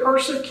severe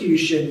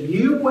persecution,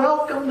 you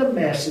welcomed the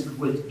message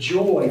with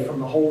joy from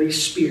the Holy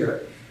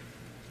Spirit.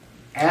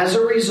 As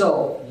a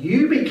result,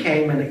 you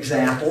became an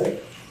example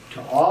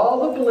to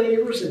all the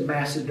believers in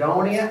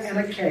Macedonia and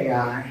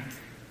Achaia.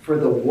 For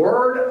the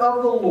word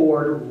of the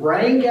Lord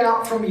rang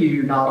out from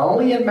you, not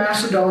only in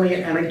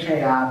Macedonia and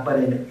Achaia, but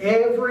in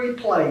every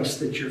place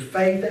that your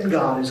faith in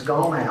God has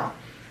gone out.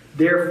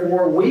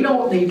 Therefore, we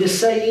don't need to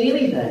say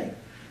anything,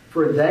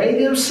 for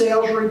they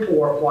themselves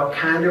report what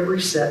kind of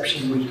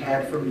reception we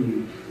had from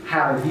you,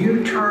 how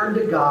you turned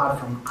to God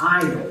from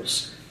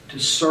idols to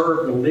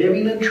serve the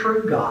living and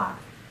true God,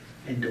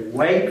 and to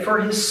wait for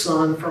His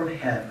Son from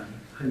heaven,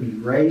 whom He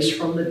raised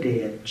from the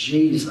dead,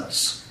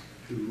 Jesus,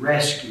 who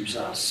rescues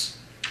us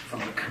from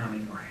the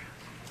coming wrath."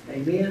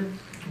 Amen?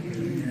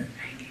 Amen.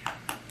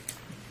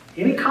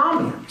 Any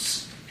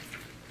comments?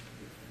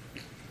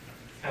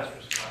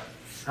 Pastor Scott.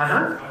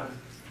 Uh-huh.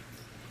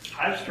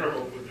 I've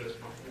struggled with this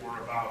before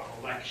about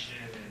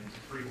election and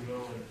free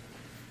will. And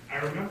I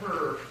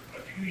remember a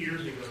few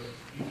years ago,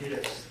 you did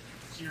a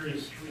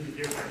series through the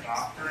different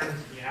doctrines,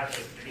 and you had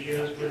the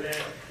videos with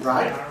it.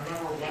 Right. And I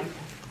remember one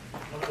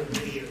of the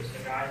videos,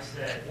 the guy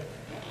said,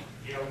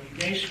 you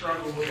may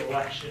struggle with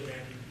election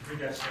and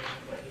predestination,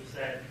 but he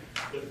said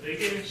the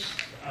biggest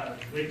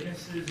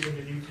witnesses in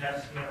the New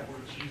Testament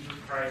were Jesus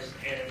Christ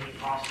and the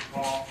Apostle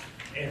Paul,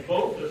 and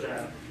both of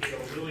them,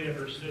 really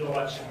understood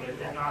election, but it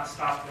did not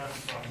stop them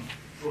from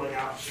going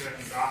out and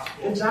sharing the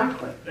gospel.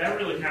 Exactly. That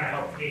really kind of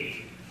helped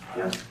me.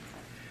 Yeah.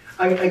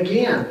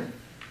 Again,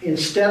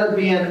 instead of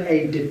being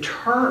a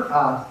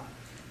determinant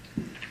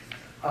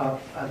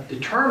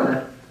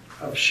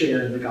of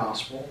sharing the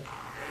gospel,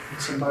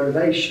 it's a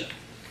motivation.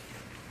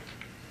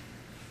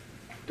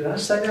 Did I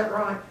say that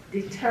right?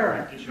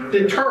 Deterrent.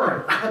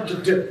 Deterrent. What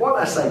did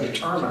I say?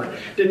 Determinant.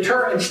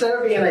 Instead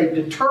of being a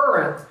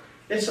deterrent,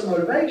 it's a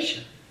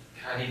motivation.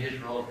 God, he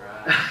just rolled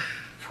right.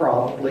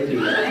 Probably do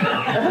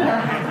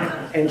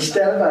that.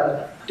 Instead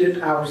of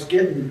I was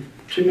getting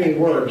too many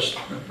words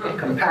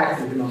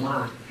compacted in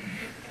my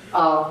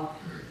mind.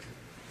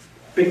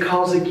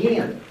 Because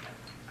again,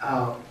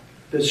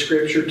 the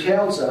Scripture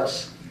tells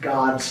us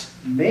God's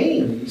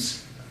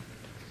means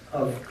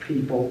of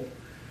people,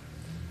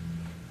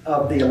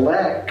 of the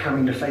elect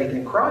coming to faith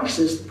in Christ,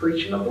 is the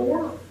preaching of the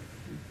Word.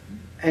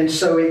 And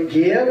so it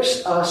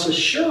gives us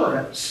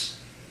assurance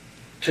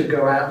to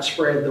go out and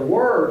spread the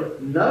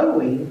Word,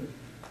 knowing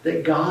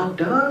that God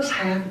does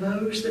have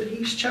those that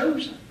He's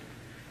chosen.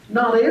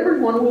 Not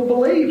everyone will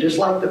believe, just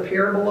like the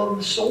parable of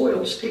the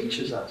soils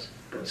teaches us,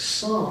 but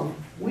some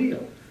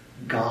will.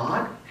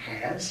 God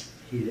has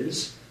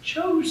His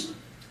chosen.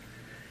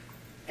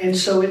 And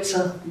so it's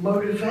a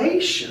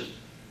motivation,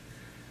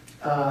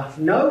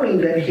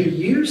 knowing that He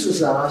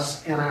uses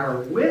us and our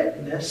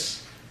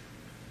witness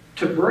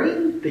to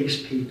bring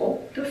these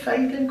people to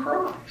faith in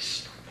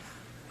Christ.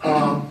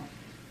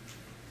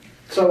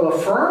 So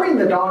affirming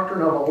the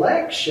doctrine of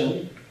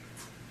election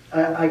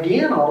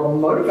again, ought to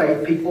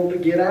motivate people to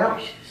get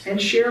out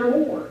and share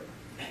more.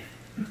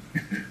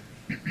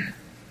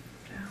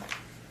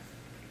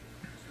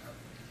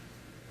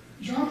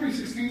 John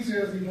 3:16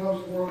 says he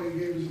loves the world and he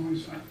gave his only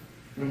son.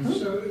 Mm-hmm.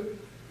 So,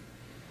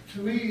 to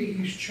me,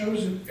 he's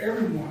chosen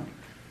everyone.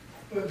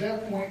 But at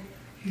that point,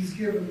 he's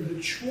given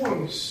the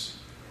choice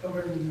of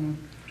everyone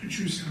to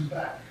choose him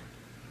back.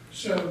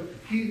 So,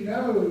 he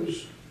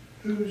knows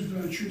who's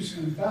going to choose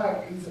him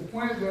back. He's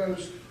appointed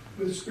those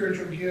with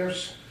spiritual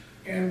gifts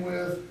and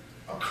with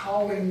a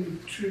calling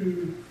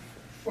to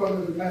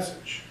further the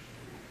message.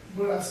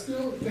 But I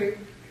still think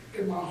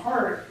in my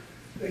heart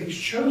that he's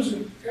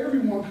chosen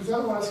everyone, because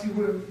otherwise he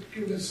would have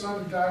given his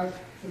son to die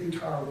for the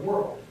entire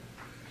world.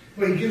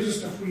 But he gives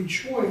us the free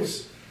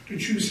choice to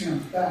choose him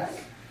back.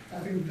 I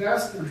think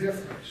that's the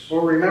difference.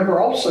 Well, remember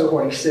also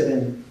what he said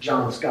in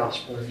John's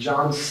Gospel, in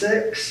John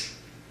 6.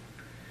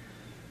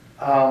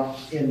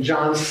 In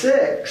John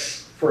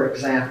 6, for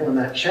example, in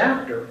that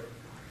chapter,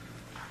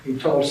 he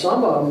told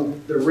some of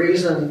them, the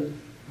reason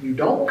you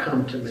don't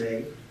come to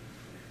me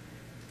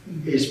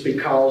is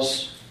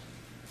because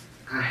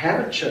I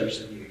haven't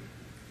chosen you.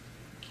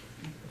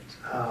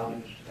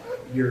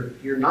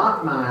 You're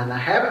not mine. I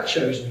haven't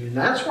chosen you. And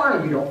that's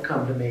why you don't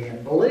come to me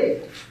and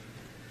believe.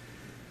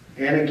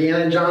 And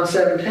again in John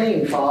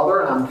 17,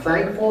 Father, I'm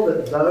thankful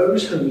that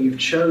those whom you've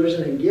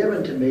chosen and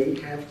given to me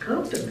have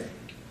come to me.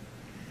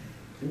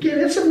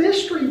 Again, it's a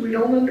mystery we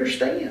don't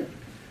understand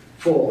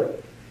fully.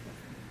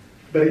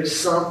 But it's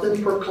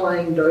something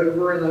proclaimed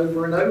over and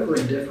over and over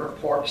in different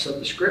parts of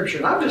the Scripture.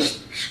 And I've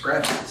just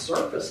scratched the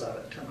surface of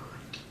it tonight.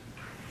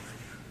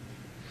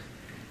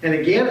 And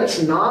again,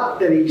 it's not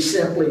that he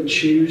simply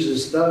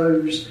chooses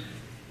those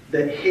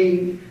that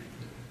he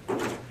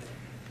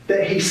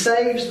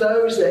saves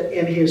those that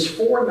in his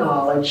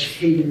foreknowledge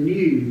he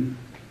knew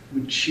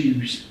would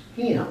choose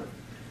him.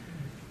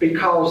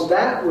 Because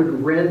that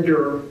would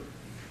render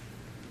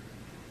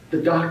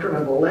the doctrine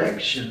of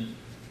election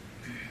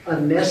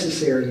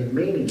unnecessary and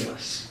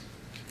meaningless.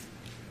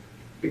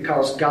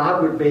 Because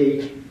God would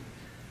be,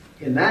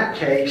 in that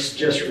case,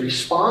 just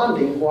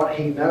responding what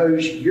he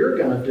knows you're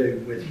going to do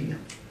with him.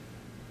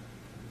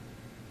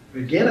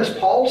 Again, as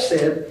Paul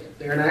said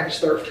there in Acts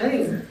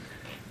 13,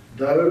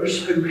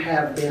 those who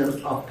have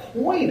been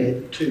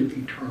appointed to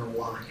eternal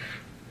life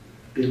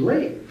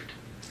believed.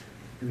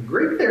 And the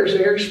Greek there is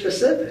very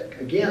specific.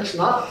 Again, it's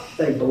not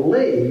they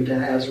believed,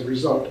 and as a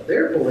result of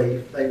their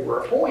belief, they were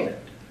appointed.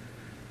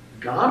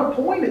 God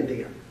appointed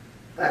them.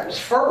 That was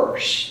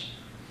first.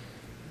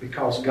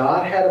 Because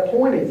God had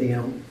appointed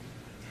them,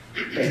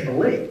 they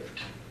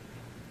believed.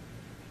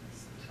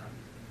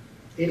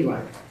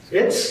 Anyway,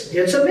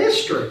 it's a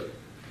mystery.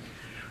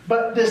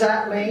 But does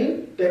that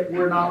mean that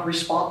we're not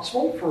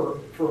responsible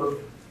for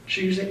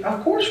choosing?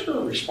 Of course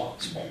we're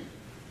responsible.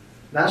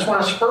 That's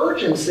why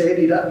Spurgeon said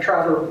he doesn't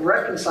try to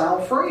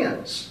reconcile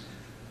friends.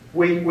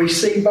 We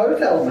see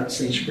both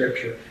elements in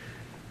Scripture.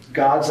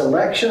 God's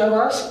election of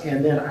us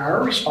and then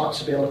our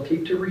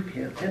responsibility to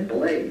repent and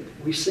believe.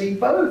 We see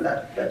both,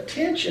 that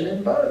tension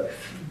in both.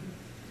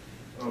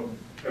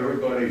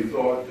 Everybody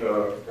thought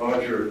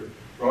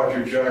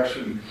Roger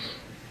Jackson,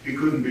 he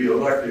couldn't be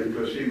elected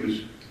because he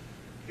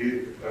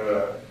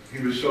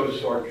was so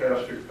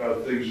sarcastic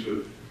about things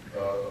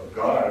of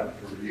God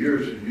for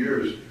years and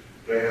years.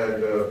 They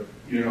had,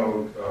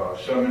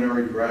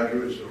 seminary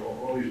graduates and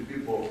all these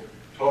people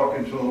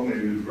talking to him,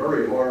 and he was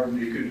very hard.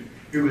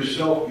 He was a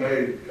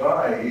self-made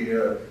guy. He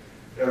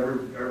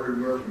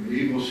everywhere from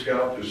Eagle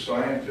Scout to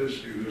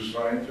scientist. He was a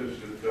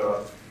scientist at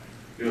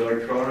the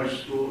electronics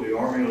school, the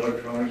Army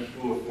Electronics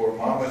School at Fort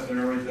Monmouth and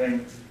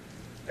everything.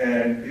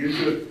 And he was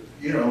just,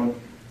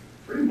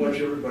 pretty much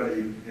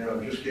everybody,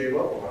 just gave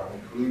up on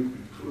him,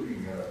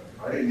 including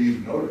I didn't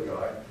even know the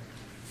guy.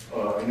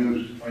 I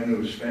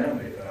knew his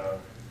family.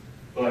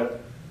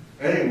 But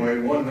anyway,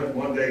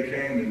 one day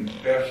came and the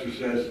pastor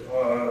says,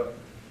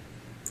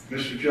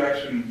 Mr.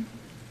 Jackson,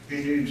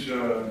 he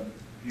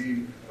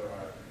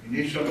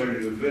needs somebody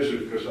to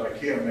visit because I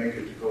can't make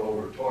it to go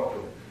over and talk to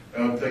him.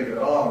 And I'm thinking,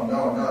 oh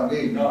no,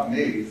 not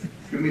me.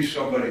 Give me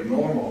somebody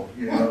normal,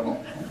 And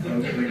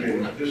I'm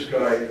thinking, this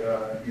guy,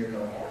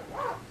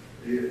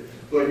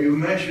 But you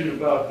mentioned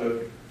about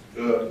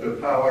the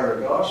power of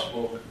the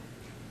gospel.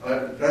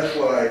 That's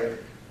why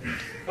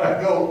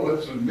I know it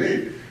wasn't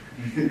me,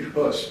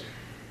 because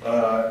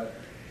I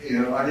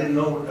didn't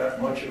know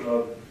that much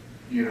about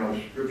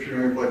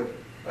Scripture, but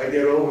I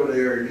get over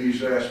there and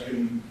he's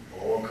asking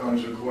all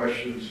kinds of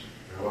questions.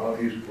 A lot of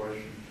these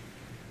questions.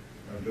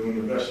 I'm doing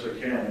the best I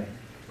can.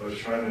 I was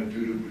trying to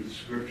do it with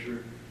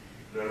Scripture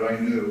that I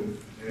knew,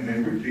 and they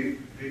were deep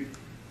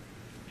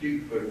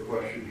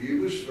question. He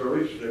was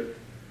very sick.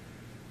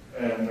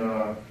 And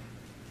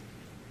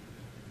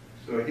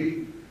so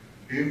he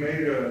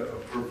made a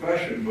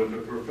profession, but the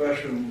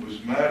profession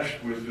was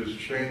matched with his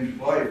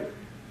changed life.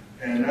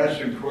 And that's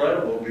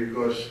incredible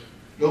because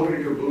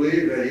nobody could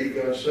believe that he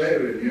got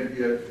saved, and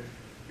yet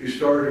he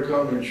started to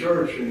come to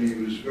church, and he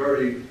was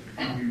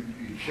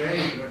he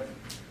changed.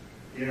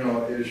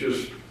 It's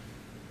just,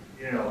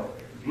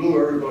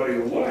 blew everybody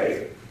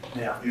away.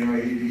 Yeah. You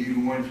know, he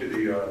even went to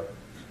the,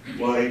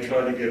 while he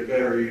tried to get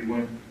better, he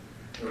went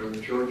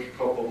to church a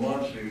couple of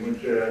months, and he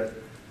went to that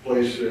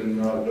place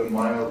in the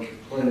Mild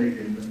Clinic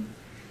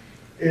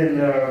in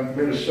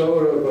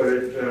Minnesota, but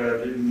it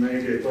didn't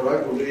make it. But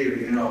I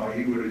believe, you know,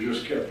 he would have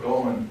just kept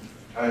going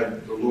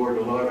had the Lord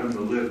allowed him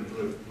to live.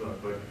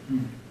 But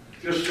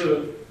just,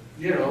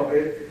 you know,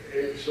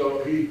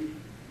 so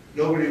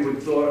nobody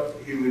would thought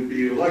he would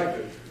be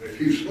elected if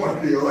he was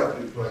going to be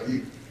elected, but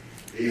he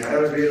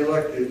had to be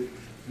elected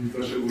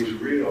because it was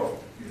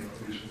real. You know,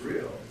 it was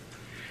real.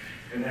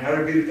 And it had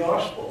to be the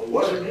gospel. It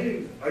wasn't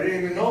me. I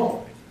didn't even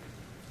know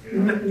him. You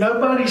know?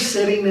 Nobody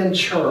sitting in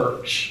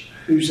church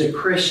who's a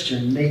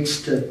Christian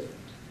needs to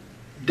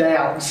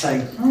doubt and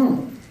say,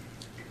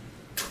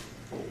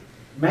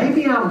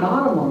 maybe I'm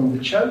not among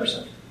the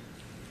chosen.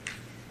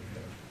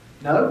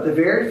 No, the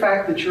very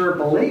fact that you're a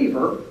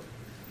believer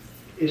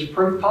is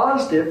proof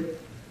positive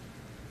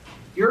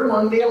you're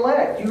among the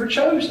elect. You were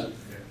chosen.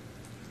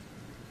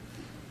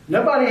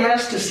 Nobody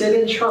has to sit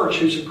in church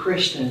who's a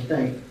Christian and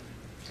think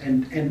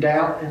and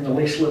doubt in the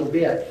least little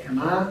bit. Am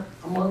I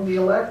among the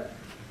elect?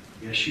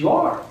 Yes, you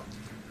are.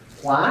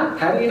 Why?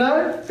 How do you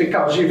know?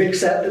 Because you've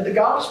accepted the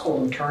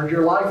gospel and turned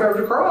your life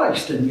over to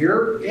Christ, and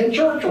you're in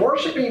church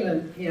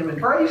worshiping Him and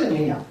praising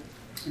Him.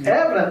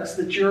 Evidence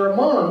that you're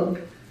among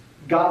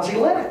God's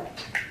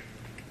elect.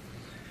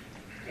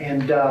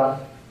 And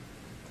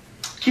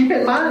keep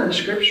in mind, the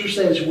Scripture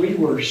says we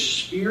were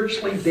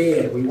spiritually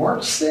dead. We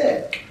weren't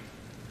sick.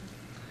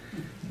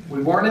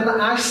 We weren't in the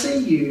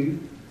ICU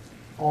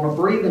on a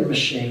breathing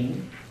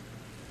machine.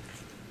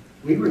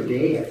 We were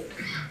dead.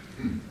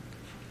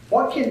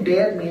 What can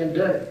dead men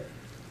do?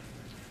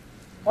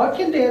 What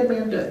can dead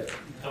men do?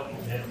 Tell no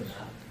tales.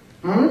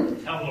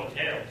 Tell no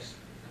tales.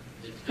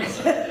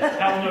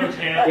 Tell no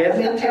tales. Dead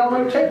men tell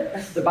no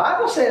tales. The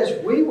Bible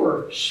says we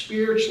were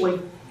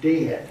spiritually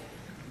dead.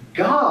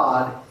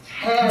 God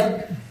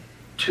had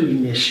to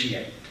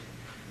initiate.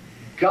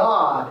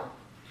 God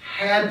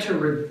had to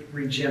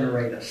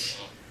regenerate us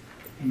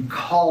and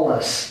call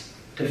us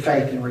to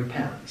faith and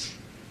repentance.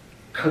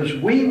 Because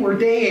we were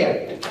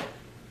dead.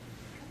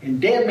 And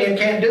dead men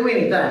can't do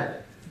anything.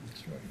 That's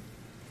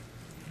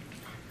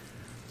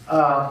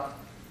right.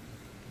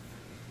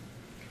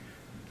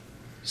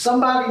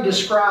 Somebody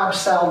described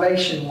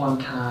salvation one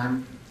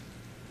time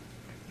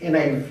in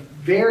a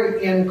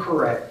very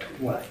incorrect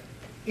way.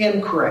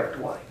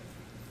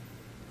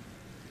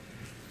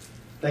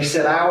 They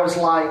said, I was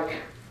like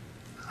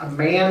a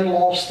man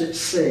lost at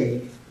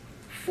sea,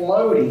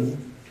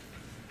 floating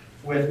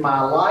with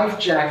my life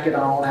jacket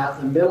on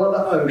out in the middle of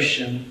the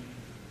ocean,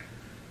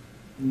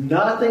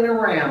 nothing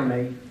around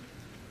me,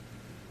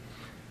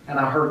 and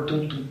I heard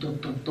dum, dum, dum,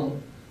 dum,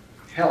 dum,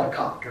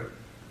 helicopter,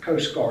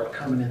 Coast Guard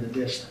coming in the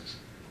distance.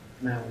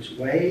 And I was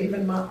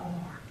waving my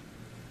arm.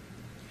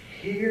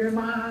 Here am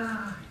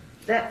I.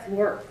 That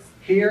works.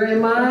 Here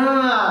am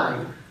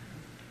I.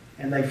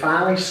 And they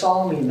finally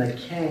saw me and they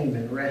came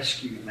and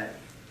rescued me.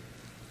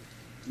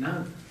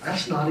 No,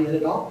 that's not it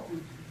at all.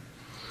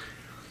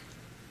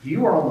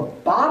 You were on the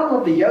bottom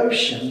of the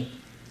ocean,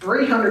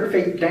 300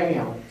 feet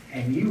down,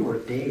 and you were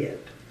dead.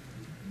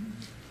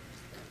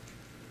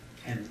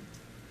 And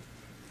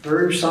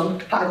through some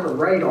type of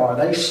radar,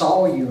 they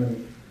saw you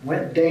and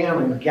went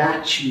down and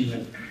got you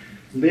and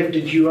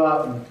lifted you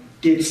up and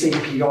did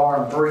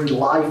CPR and breathed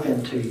life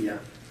into you.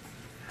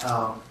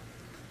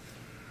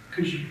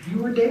 Because you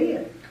were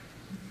dead.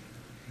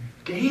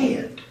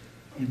 Dead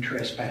in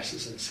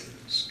trespasses and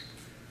sins.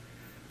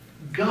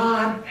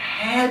 God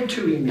had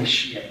to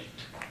initiate.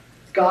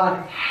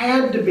 God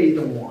had to be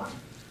the one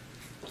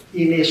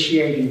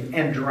initiating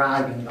and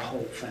driving the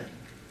whole thing.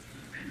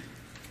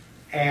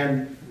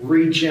 And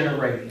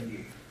regenerating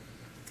you.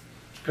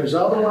 Because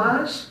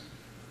otherwise,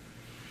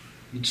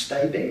 you'd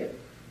stay dead.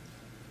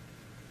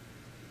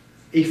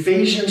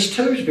 Ephesians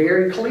 2 is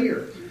very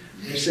clear.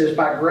 It says,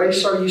 by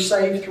grace are you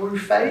saved through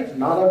faith,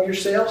 not of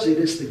yourselves. It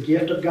is the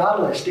gift of God,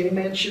 lest any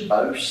man should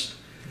boast.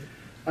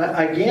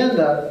 Again,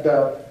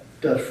 the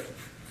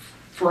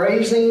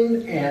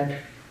phrasing and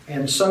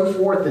so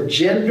forth, the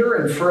gender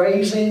and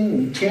phrasing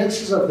and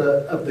tenses of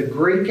the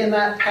Greek in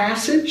that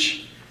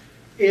passage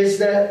is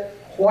that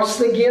what's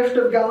the gift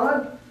of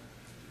God?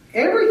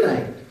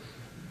 Everything.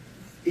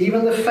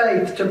 Even the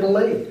faith to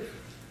believe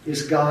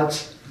is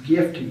God's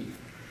gift to you.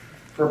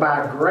 For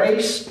by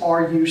grace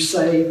are you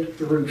saved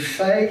through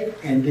faith,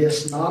 and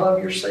this not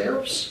of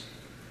yourselves.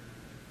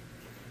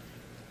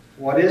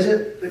 What is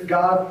it that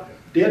God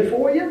did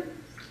for you?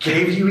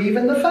 Gave you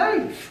even the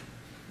faith.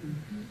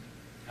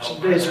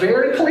 It's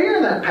very clear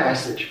in that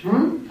passage.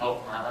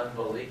 Help my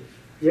unbelief.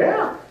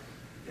 Yeah.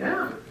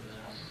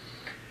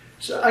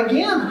 So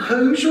again,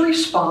 who's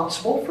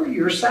responsible for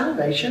your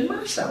salvation,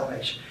 my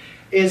salvation?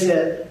 Is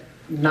it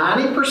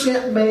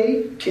 90%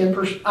 me,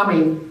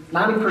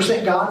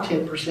 90% God,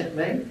 10%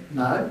 me?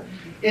 No.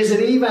 Is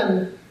it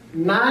even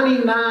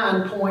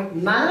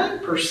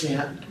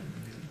 99.9%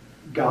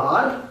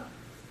 God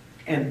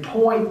and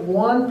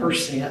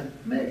 0.1%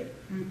 me?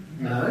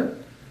 No.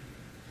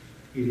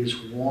 It is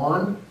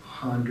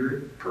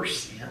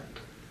 100%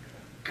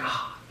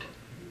 God.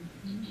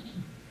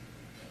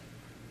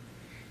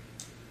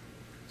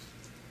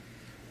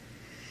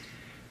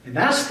 And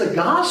that's the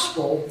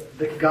gospel,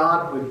 that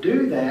God would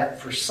do that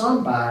for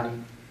somebody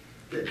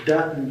that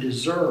doesn't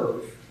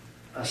deserve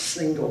a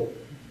single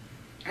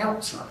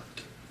outside.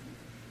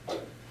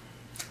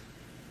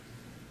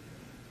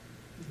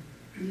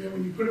 And then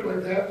when you put it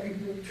like that,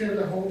 people tend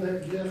to hold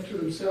that gift to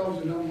themselves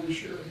and don't want to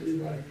share it with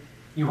anybody.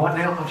 You what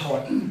now? I'm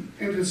sorry. And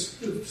to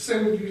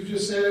say what you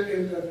just said,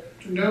 and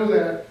to know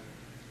that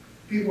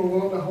people are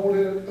willing to hold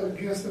it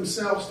against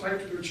themselves, tight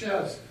to their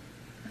chest,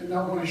 and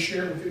not want to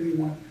share it with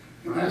anyone.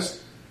 And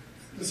that's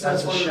the sad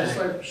That's a part of shame.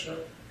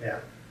 discipleship. Yeah,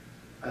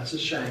 that's a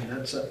shame.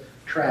 That's a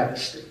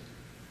travesty.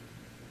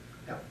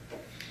 Yeah.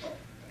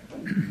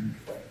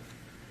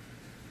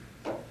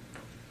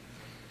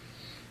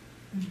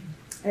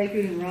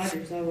 Adrian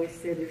Rogers always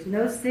said, there's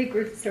no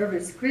Secret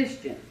Service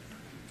Christian.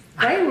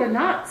 They were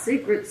not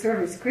Secret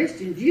Service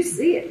Christians. You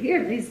see it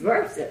here in these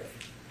verses.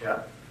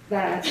 Yeah.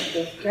 By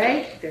the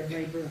faith, their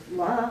labor of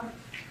love.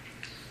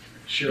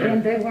 Sure.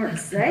 And they weren't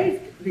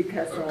saved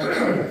because of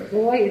it.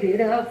 Boy, it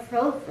did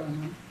overflow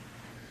from them.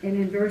 And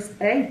in verse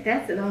 8,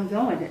 that's an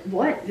ongoing. It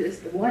wasn't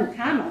just the one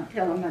time I'm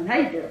telling my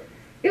neighbor.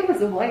 It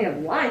was a way of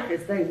life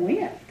as they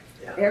went.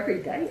 Yeah.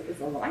 Every day it was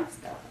a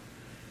lifestyle.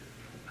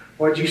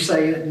 What'd you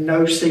say?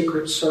 No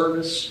Secret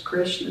Service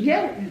Christian?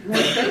 Yeah,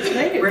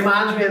 It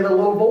reminds me of the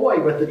little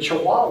boy with the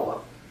chihuahua.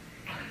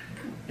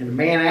 And the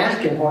man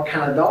asked him what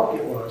kind of dog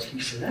it was. He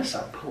said, that's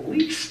a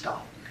police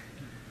dog.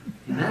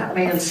 And that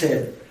man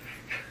said,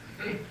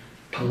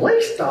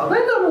 police dog? That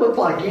doesn't look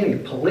like any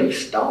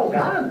police dog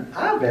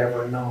I've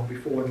ever known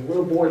before. And the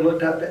little boy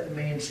looked up at the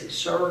man and said,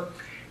 sir,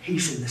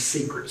 he's in the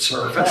Secret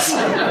Service.